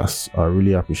podcast, I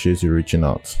really appreciate you reaching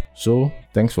out. So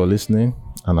thanks for listening,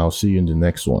 and I'll see you in the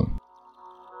next one.